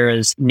with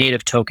Terra's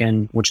native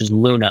token, which is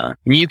Luna.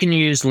 And you can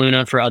use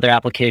Luna for other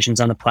applications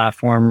on the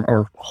platform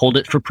or hold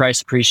it for price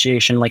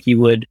appreciation like you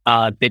would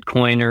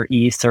Bitcoin or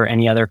ETH or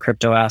any other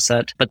crypto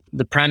asset. But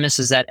the premise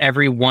is that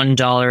every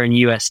 $1 in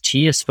UST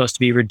is supposed to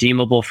be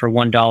redeemable for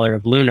 $1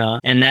 of Luna.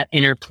 And that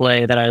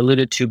interplay that I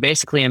alluded to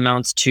basically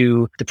amounts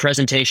to the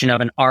presentation of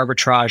an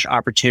arbitrage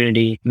opportunity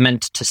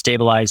meant to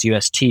stabilize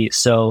UST.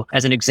 So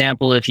as an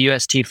example, if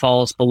UST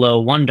falls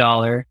below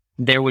 $1,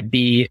 there would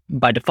be,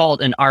 by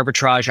default, an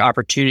arbitrage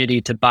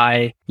opportunity to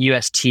buy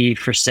UST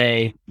for,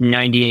 say,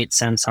 98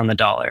 cents on the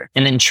dollar,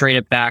 and then trade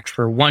it back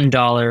for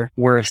 $1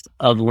 worth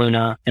of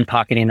Luna and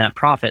pocketing that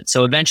profit.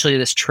 So eventually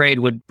this trade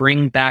would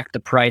bring back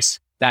the price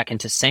back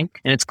into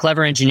sync. And it's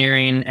clever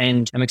engineering,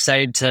 and I'm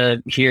excited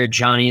to hear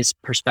Johnny's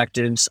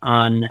perspectives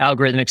on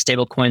algorithmic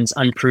stablecoins'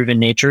 unproven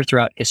nature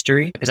throughout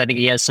history, because I think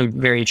he has some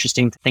very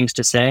interesting things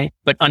to say.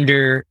 But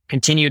under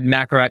continued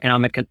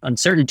macroeconomic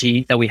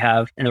uncertainty that we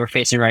have and that we're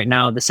facing right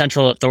now, the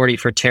central authority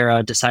for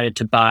Terra decided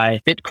to buy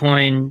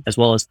Bitcoin as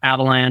well as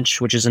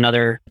Avalanche, which is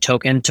another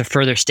token, to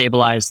further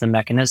stabilize the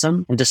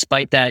mechanism. And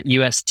despite that,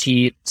 UST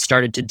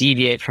started to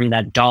deviate from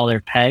that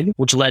dollar peg,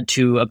 which led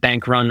to a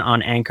bank run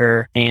on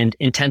Anchor and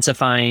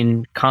intensifying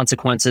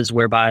consequences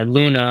whereby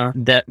Luna,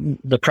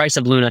 the price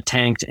of Luna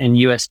tanked and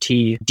UST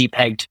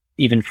depegged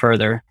even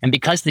further. And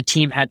because the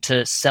team had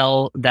to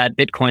sell that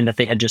Bitcoin that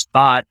they had just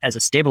bought as a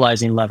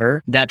stabilizing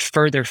lever, that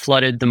further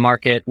flooded the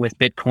market with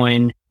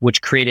Bitcoin,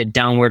 which created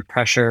downward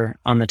pressure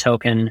on the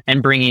token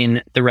and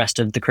bringing the rest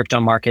of the crypto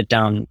market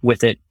down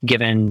with it,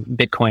 given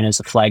Bitcoin as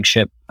a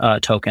flagship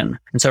token.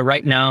 And so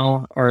right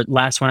now, or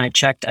last when I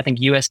checked, I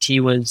think UST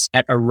was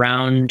at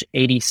around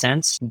 80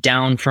 cents,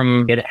 down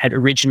from it had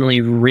originally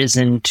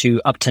risen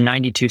to up to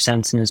 92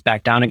 cents and is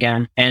back down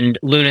again. And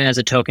Luna as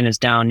a token is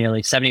down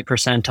nearly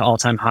 70% to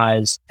all-time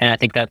highs. And I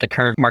think that the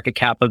current market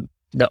cap of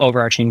the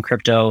overarching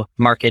crypto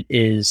market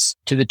is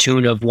to the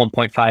tune of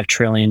 1.5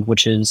 trillion,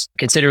 which is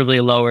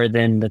considerably lower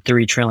than the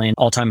 3 trillion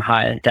all-time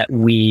high that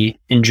we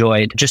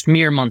enjoyed just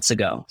mere months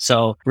ago.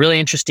 So really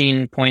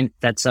interesting point.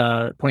 That's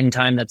a point in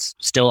time that's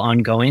still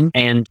ongoing.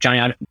 And Johnny,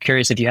 I'm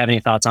curious if you have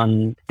any thoughts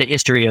on the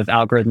history of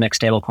algorithmic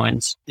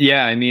stablecoins.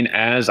 Yeah, I mean,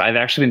 as I've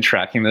actually been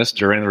tracking this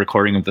during the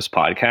recording of this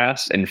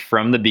podcast, and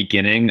from the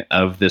beginning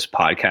of this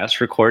podcast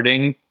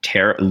recording,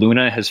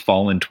 Luna has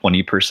fallen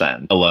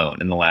 20% alone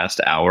in the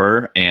last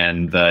hour,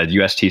 and the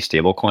UST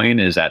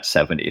stablecoin is at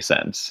 70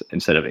 cents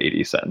instead of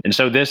 80 cents. And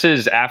so this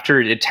is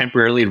after it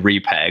temporarily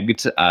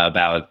repegged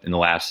about in the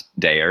last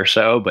day or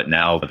so, but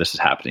now this is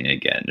happening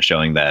again,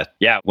 showing that,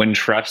 when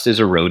trust is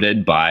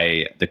eroded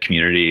by the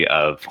community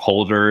of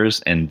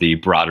holders and the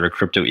broader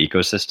crypto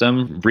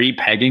ecosystem,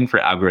 repegging for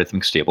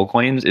algorithmic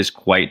stablecoins is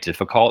quite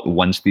difficult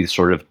once these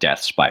sort of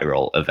death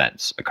spiral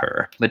events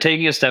occur. But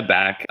taking a step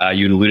back,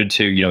 you alluded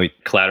to,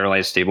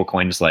 collateralized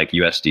stablecoins like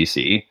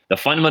USDC. The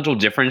fundamental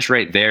difference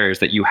right there is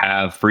that you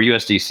have, for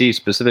USDC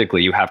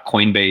specifically, you have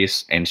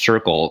Coinbase and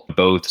Circle,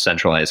 both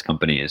centralized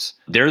companies.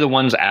 They're the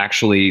ones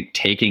actually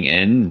taking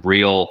in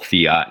real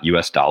fiat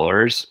US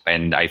dollars.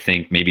 And I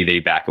think maybe they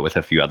back it with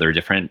a few other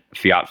different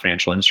fiat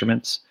financial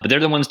instruments. But they're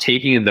the ones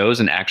taking in those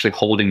and actually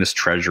holding this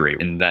treasury.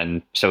 And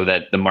then so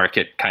that the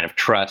market kind of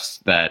trusts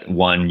that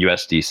one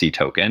USDC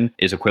token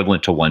is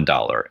equivalent to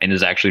 $1 and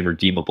is actually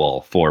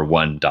redeemable for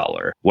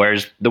 $1.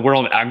 Whereas the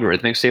world of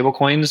algorithmic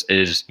stablecoins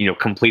is,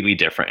 completely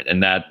different.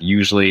 And that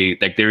usually,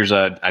 like, there's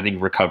I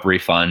think recovery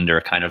fund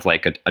or kind of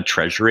like a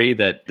treasury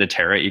that the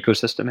Terra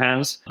ecosystem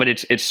has, but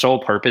its sole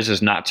purpose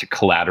is not to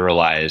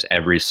collateralize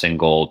every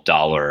single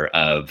dollar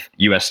of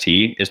UST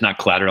is not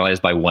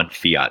collateralized by one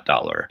fiat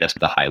dollar. That's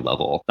the high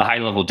level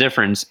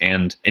difference.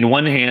 And in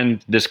one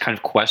hand, this kind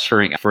of quest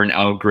for an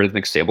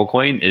algorithmic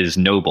stablecoin is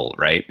noble,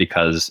 right?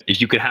 Because if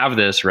you could have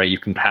this, right, you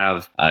can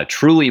have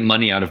truly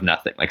money out of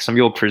nothing. Like some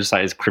people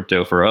criticize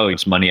crypto for,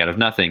 it's money out of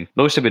nothing.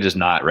 Most of it is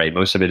not, right?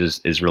 Most of it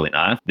is really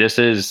not. This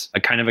is a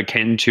kind of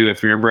akin to,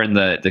 if you remember in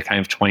the kind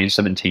of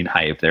 2017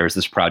 hype, there was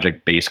this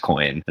project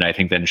Basecoin that I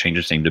think then changed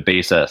its name to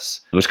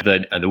Basis. It was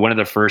one of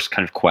the first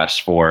kind of quests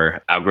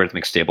for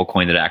algorithmic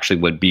stablecoin that actually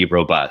would be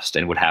robust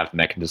and would have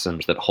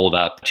mechanisms that hold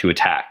up to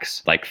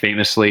attacks. Like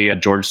famously,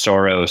 George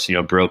Soros,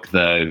 broke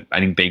the, I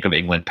think, Bank of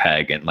England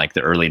peg in like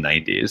the early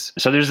 90s.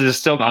 So there's this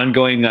still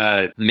ongoing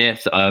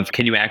myth of,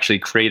 can you actually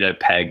create a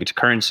pegged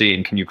currency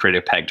and can you create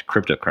a pegged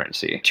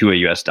cryptocurrency to a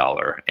US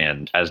dollar?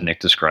 And as Nick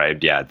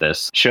described,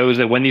 this shows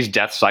that when these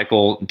death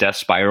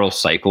spiral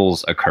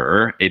cycles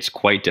occur, it's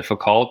quite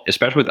difficult,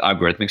 especially with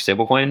algorithmic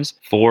stablecoins,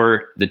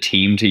 for the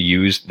team to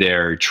use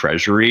their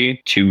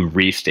treasury to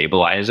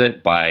restabilize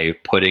it by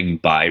putting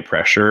buy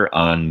pressure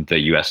on the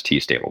UST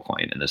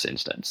stablecoin in this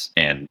instance.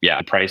 And the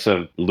price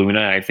of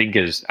Luna, I think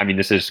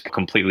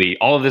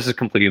all of this is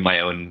completely my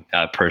own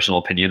personal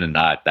opinion and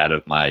not that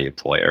of my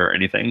employer or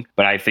anything.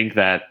 But I think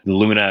that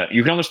Luna,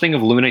 you can almost think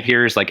of Luna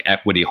here as like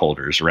equity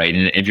holders, right?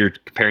 And if you're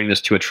comparing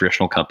this to a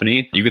traditional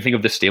company, you can think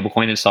of the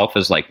stablecoin itself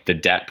as like the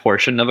debt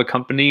portion of a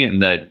company,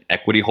 and the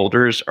equity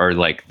holders are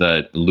like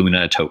the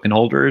Luna token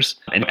holders,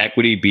 and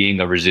equity being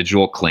a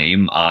residual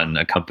claim on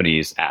a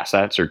company's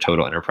assets or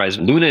total enterprise.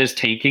 Luna is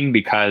tanking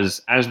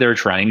because as they're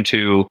trying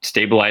to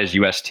stabilize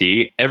UST,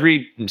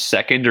 every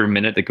second or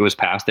minute that goes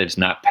past that it's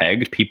not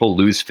pegged, people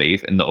lose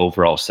faith in the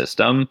overall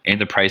system, and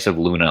the price of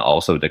Luna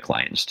also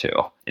declines too.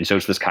 And so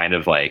it's this kind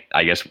of like,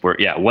 I guess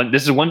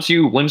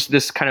once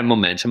this kind of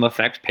momentum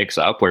effect picks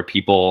up where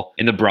people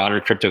in the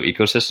broader crypto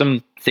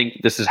ecosystem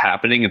think this is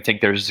happening and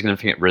think there's a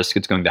significant risk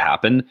it's going to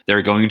happen,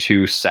 they're going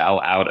to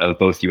sell out of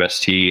both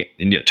UST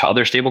to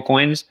other stable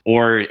coins,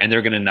 and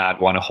they're going to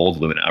not want to hold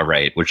Luna,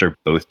 right? Which are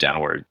both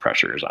downward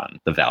pressures on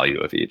the value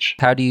of each.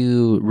 How do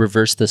you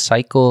reverse the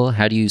cycle?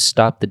 How do you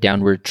stop the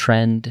downward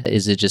trend?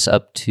 Is it just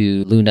up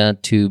to Luna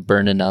to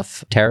burn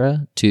enough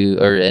Terra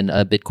and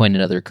Bitcoin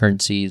and other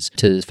currencies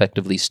to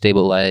effectively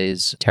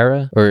stabilize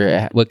Terra?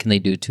 Or what can they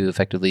do to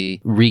effectively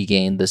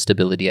regain the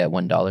stability at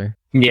 $1?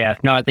 Yeah,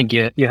 no, I think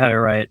you had it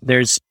right. I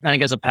think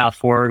there's a path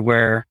forward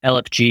where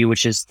LFG,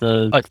 which is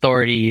the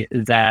authority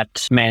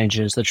that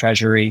manages the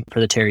treasury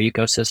for the Terra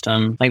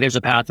ecosystem, like there's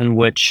a path in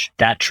which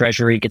that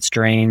treasury gets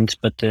drained,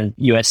 but the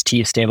UST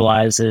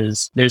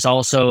stabilizes. There's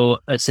also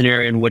a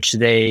scenario in which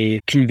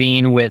they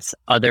convene with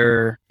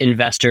other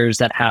investors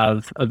that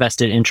have a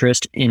vested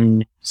interest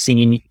in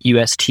seeing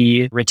UST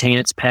retain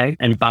its peg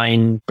and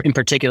buying, in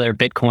particular,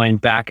 Bitcoin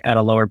back at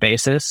a lower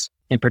basis.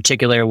 In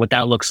particular, what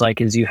that looks like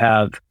is you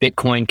have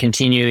Bitcoin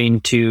continuing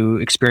to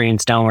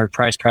experience downward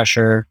price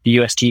pressure, the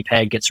UST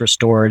peg gets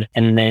restored,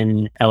 and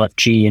then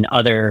LFG and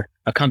other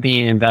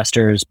accompanying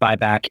investors buy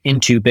back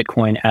into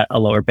Bitcoin at a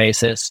lower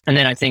basis. And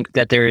then I think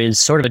that there is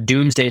sort of a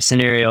doomsday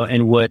scenario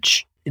in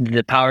which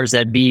the powers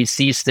that be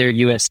cease their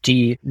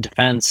UST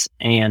defense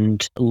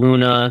and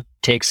Luna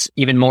takes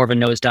even more of a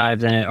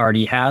nosedive than it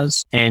already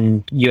has,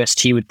 and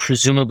UST would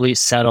presumably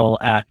settle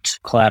at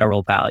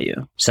collateral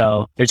value.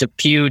 So there's a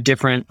few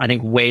different, I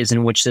think, ways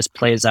in which this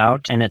plays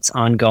out, and it's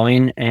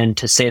ongoing. And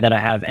to say that I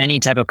have any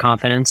type of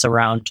confidence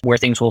around where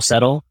things will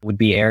settle would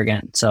be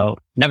arrogant. So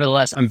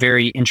nevertheless, I'm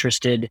very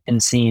interested in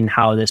seeing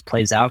how this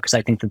plays out, because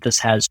I think that this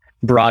has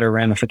broader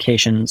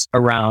ramifications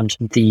around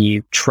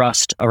the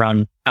trust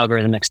around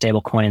algorithmic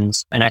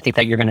stablecoins. And I think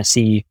that you're going to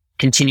see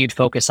continued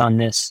focus on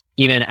this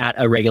even at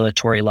a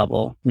regulatory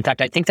level. In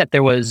fact, I think that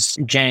there was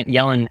Janet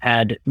Yellen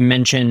had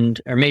mentioned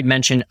or made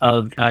mention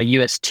of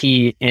UST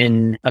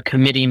in a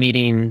committee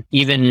meeting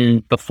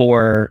even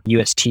before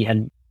UST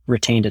had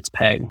retained its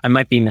peg. I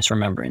might be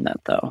misremembering that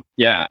though.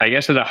 Yeah, I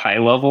guess at a high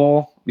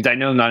level, I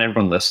know not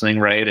everyone listening,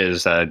 right,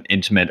 is an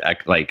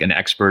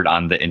expert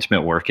on the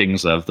intimate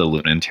workings of the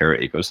Luna and Terra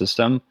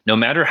ecosystem. No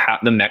matter how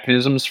the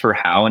mechanisms for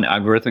how an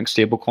algorithmic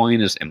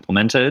stablecoin is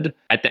implemented,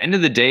 at the end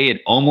of the day,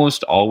 it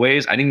almost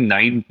always, I think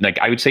I'm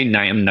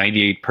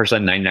 98%,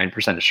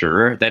 99%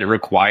 sure that it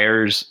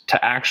requires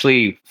to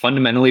actually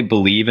fundamentally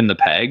believe in the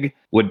peg.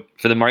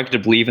 For the market to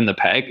believe in the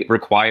peg,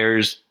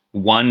 requires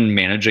one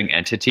managing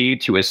entity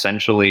to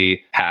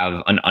essentially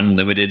have an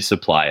unlimited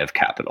supply of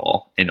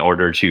capital in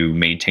order to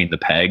maintain the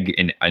peg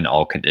in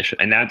all conditions.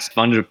 And that's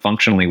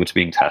functionally what's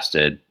being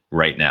tested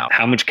right now.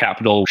 How much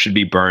capital should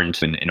be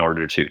burned in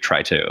order to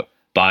try to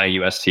buy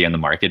UST on the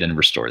market and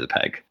restore the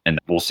peg. And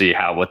we'll see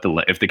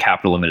if the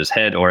capital limit is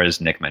hit, or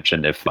as Nick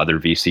mentioned, if other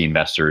VC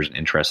investors and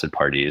interested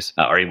parties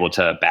are able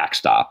to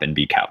backstop and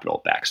be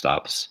capital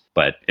backstops.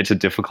 But it's a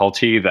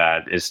difficulty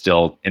that is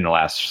still, in the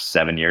last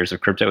 7 years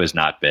of crypto, has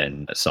not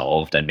been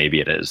solved. And maybe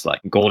it is like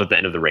gold at the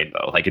end of the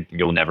rainbow. Maybe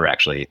we'll never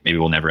actually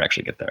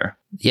get there.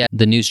 Yeah,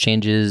 the news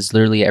changes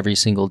literally every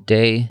single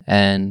day.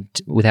 And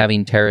with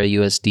having Terra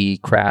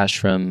USD crash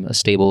from a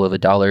stable of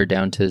 $1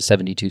 down to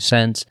 72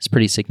 cents, it's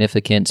pretty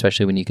significant,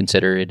 especially when you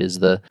consider it is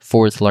the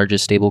fourth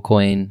largest stable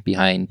coin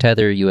behind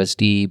Tether,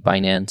 USD,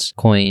 Binance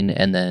Coin,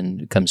 and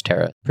then comes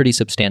Terra. Pretty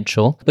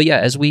substantial. But yeah,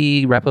 as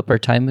we wrap up our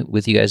time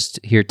with you guys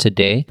here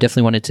today,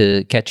 definitely wanted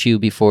to catch you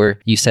before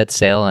you set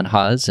sail on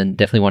Haas, and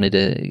definitely wanted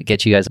to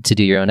get you guys to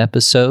do your own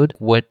episode.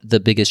 What the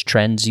biggest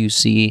trends you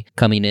see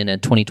coming in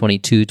at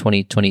 2022,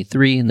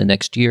 2023 in the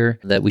next year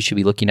that we should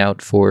be looking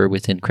out for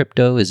within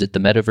crypto? Is it the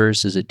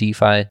metaverse? Is it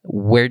DeFi?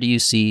 Where do you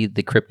see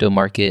the crypto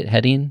market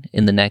heading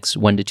in the next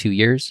 1 to 2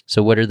 years?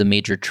 So what are the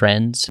major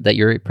trends that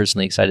you're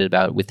personally excited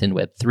about within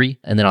Web3?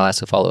 And then I'll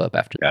ask a follow-up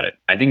after that. Got it.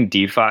 I think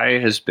DeFi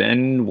has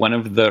been one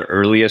of the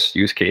earliest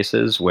use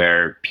cases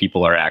where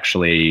people are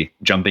actually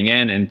jumping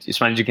in, and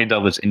sometimes you can't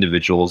tell if it's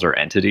individuals or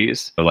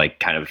entities, or like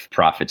kind of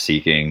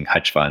profit-seeking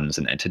hedge funds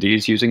and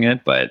entities using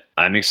it. But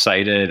I'm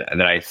excited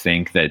that I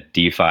think that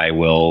DeFi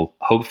will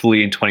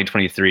hopefully in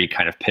 2023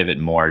 kind of pivot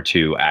more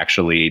to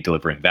actually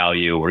delivering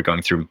value. We're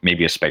going through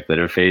maybe a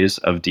speculative phase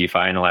of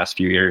DeFi in the last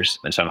few years.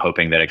 And so I'm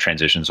hoping that it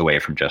transitions away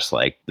from just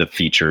like the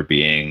feature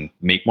being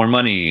make more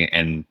money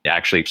and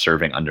actually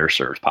serving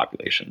underserved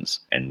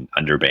populations and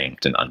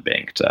underbanked and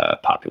unbanked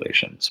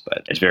populations.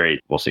 But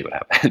we'll see what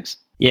happens.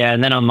 Yeah,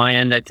 and then on my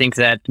end, I think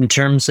that in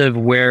terms of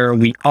where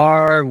we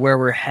are, where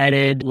we're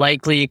headed,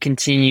 likely a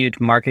continued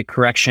market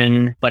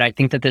correction, but I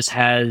think that this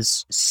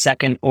has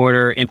second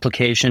order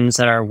implications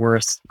that are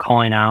worth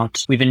calling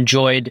out. We've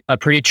enjoyed a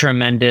pretty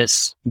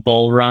tremendous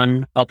bull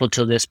run up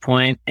until this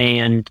point,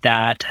 and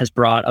that has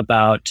brought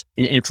about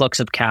an influx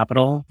of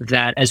capital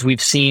that, as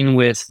we've seen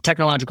with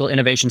technological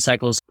innovation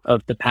cycles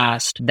of the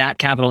past, that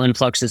capital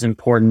influx is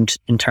important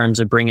in terms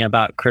of bringing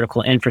about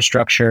critical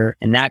infrastructure,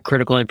 and that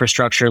critical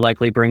infrastructure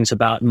likely brings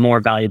about more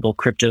valuable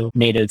crypto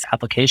native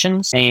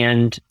applications,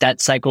 and that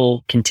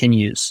cycle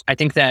continues. I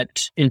think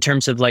that in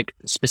terms of like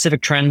specific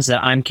trends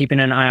that I'm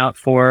keeping an eye out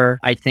for,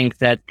 I think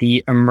that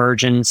the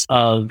emergence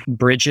of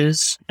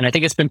bridges, and I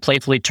think it's been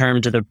playfully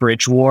termed the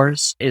bridge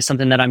wars, is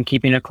something that I'm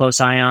keeping a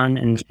close eye on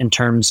in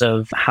terms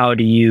of how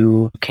do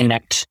you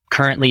connect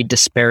currently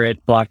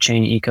disparate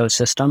blockchain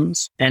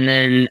ecosystems. And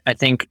then I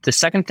think the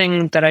second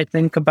thing that I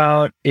think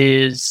about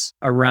is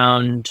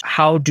around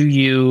how do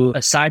you,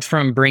 aside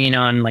from bringing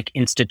on like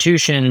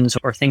institutions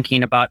or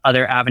thinking about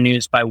other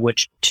avenues by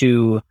which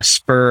to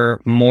spur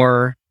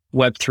more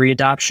Web3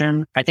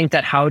 adoption, I think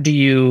that how do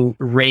you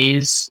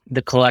raise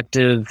the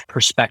collective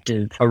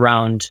perspective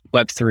around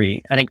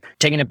Web3? I think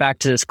taking it back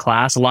to this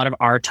class, a lot of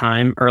our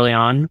time early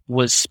on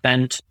was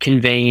spent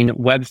conveying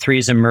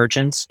Web3's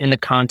emergence in the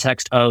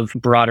context of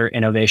broader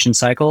innovation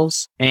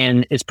cycles.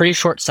 And it's pretty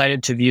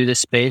short-sighted to view this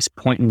space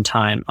point in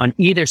time on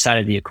either side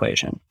of the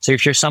equation. So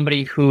if you're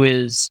somebody who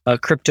is a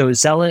crypto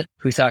zealot,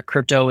 who thought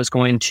crypto was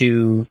going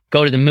to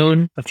go to the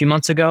moon a few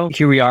months ago,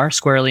 here we are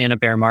squarely in a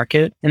bear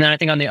market. And then I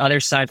think on the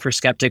other side, for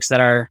skeptics that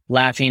are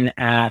laughing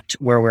at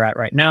where we're at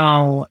right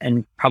now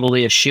and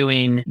probably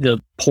eschewing the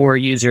poor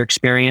user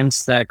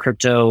experience that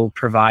crypto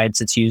provides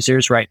its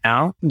users right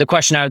now, the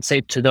question I would say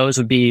to those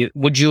would be,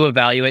 would you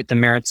evaluate the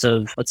merits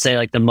of, let's say,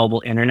 like the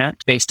mobile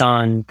internet based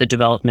on the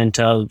development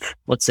of,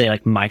 let's say,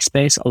 like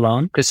MySpace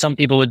alone? Because some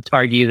people would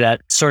argue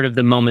that sort of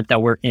the moment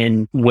that we're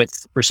in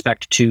with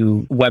respect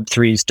to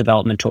Web3's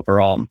development overall.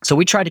 So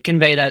we try to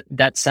convey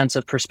that sense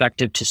of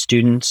perspective to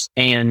students.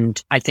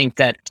 And I think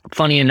that,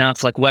 funny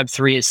enough, like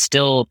Web3 is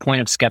still a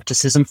point of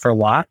skepticism for a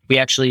lot. We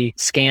actually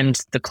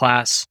scanned the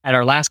class at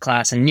our last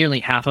class, and nearly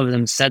half of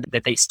them said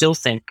that they still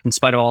think, in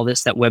spite of all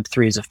this, that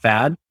Web3 is a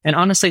fad. And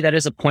honestly, that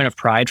is a point of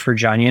pride for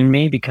Johnny and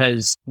me,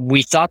 because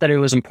we thought that it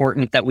was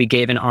important that we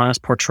gave an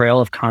honest portrayal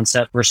of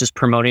concept versus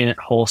promoting it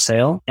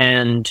wholesale.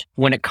 And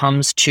when it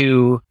comes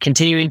to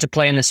continuing to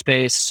play in the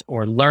space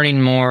or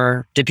learning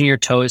more, dipping your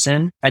toes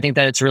in, I think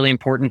that it's really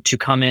important to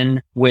come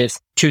in with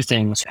two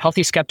things: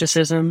 healthy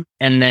skepticism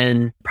and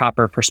then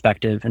proper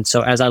perspective. And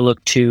so as I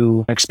look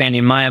to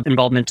expanding my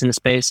involvement in the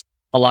space,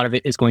 a lot of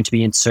it is going to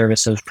be in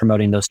service of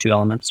promoting those two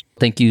elements.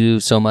 Thank you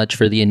so much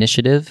for the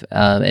initiative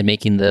and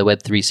making the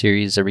Web3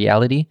 series a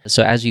reality.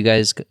 So as you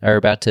guys are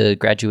about to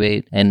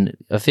graduate and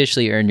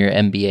officially earn your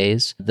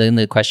MBAs, then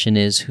the question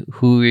is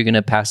who you're going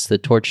to pass the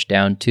torch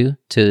down to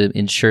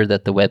ensure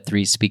that the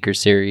Web3 speaker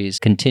series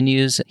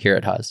continues here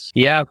at Haas.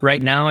 Yeah,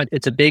 right now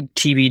it's a big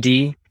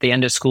TBD. The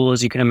end of school,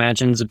 as you can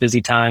imagine, is a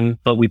busy time,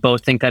 but we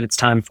both think that it's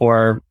time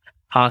for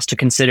Haas to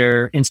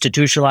consider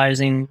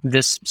institutionalizing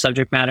this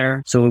subject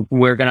matter. So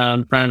we're going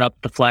to run it up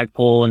the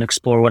flagpole and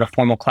explore what a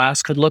formal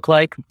class could look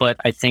like. But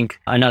I think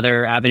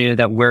another avenue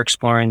that we're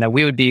exploring that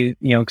we would be,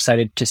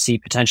 excited to see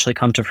potentially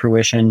come to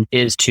fruition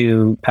is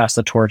to pass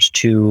the torch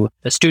to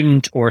a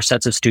student or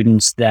sets of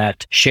students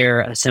that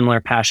share a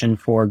similar passion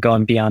for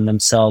going beyond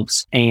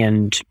themselves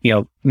and,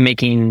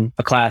 making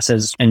a class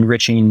as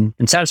enriching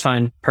and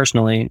satisfying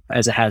personally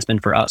as it has been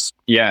for us.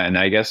 Yeah. And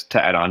I guess to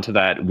add on to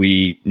that,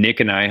 Nick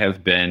and I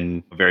have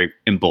been very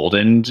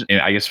emboldened and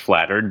I guess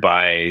flattered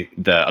by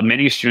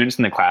many students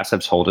in the class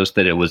have told us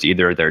that it was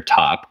either their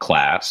top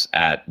class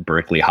at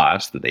Berkeley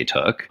Haas that they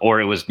took, or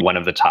it was one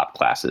of the top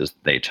classes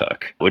they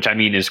took, which I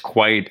mean is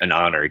quite an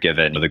honor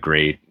given the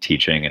great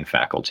teaching and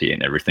faculty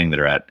and everything that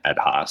are at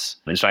Haas.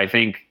 And so I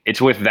think it's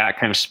with that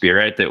kind of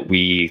spirit that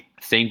we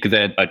think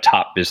that a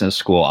top business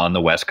school on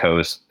the West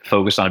Coast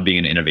focused on being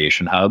an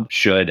innovation hub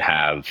should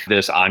have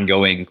this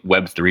ongoing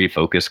Web3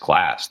 focused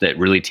class that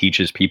really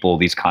teaches people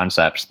these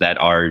concepts that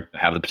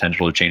have the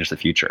potential to change the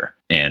future.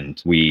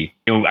 And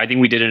I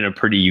think we did it in a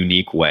pretty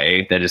unique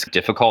way that is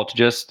difficult to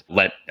just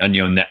let an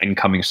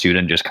incoming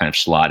student just kind of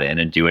slot in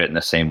and do it in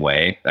the same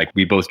way. Like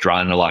we both draw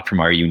in a lot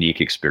from our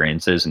unique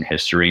experiences and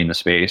history in the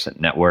space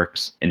and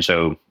networks. And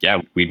so,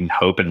 yeah, we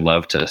hope and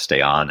love to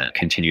stay on and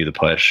continue the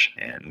push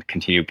and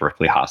continue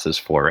Berkeley Haas's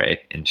foray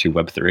into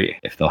Web3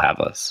 if they'll have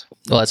us.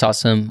 Well, that's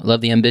awesome.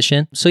 Love the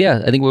ambition. So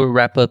yeah, I think we'll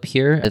wrap up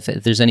here. If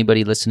there's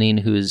anybody listening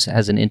who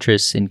has an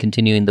interest in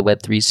continuing the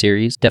Web3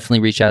 series,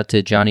 definitely reach out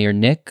to Johnny or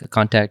Nick.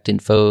 Contact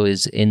info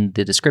is in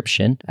the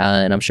description.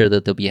 And I'm sure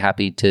that they'll be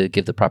happy to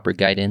give the proper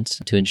guidance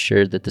to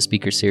ensure that the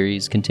speaker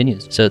series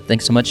continues. So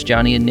thanks so much,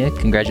 Johnny and Nick.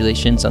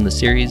 Congratulations on the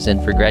series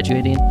and for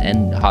graduating.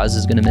 And Haas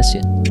is going to miss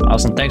you.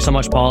 Awesome. Thanks so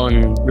much, Paul.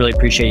 And really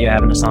appreciate you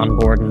having us on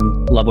board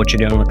and love what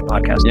you're doing with the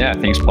podcast. Yeah,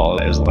 thanks, Paul.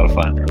 It was a lot of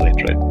fun. Really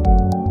enjoyed it.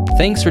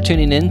 Thanks for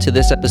tuning in to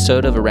this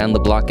episode of Around the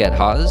Block at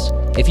Haas.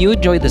 If you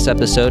enjoyed this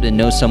episode and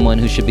know someone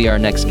who should be our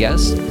next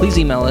guest, please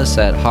email us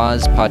at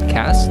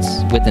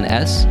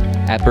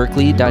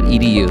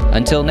haaspodcasts@berkeley.edu.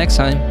 Until next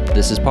time,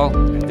 this is Paul.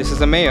 This is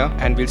Ameya,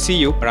 and we'll see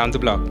you around the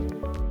block.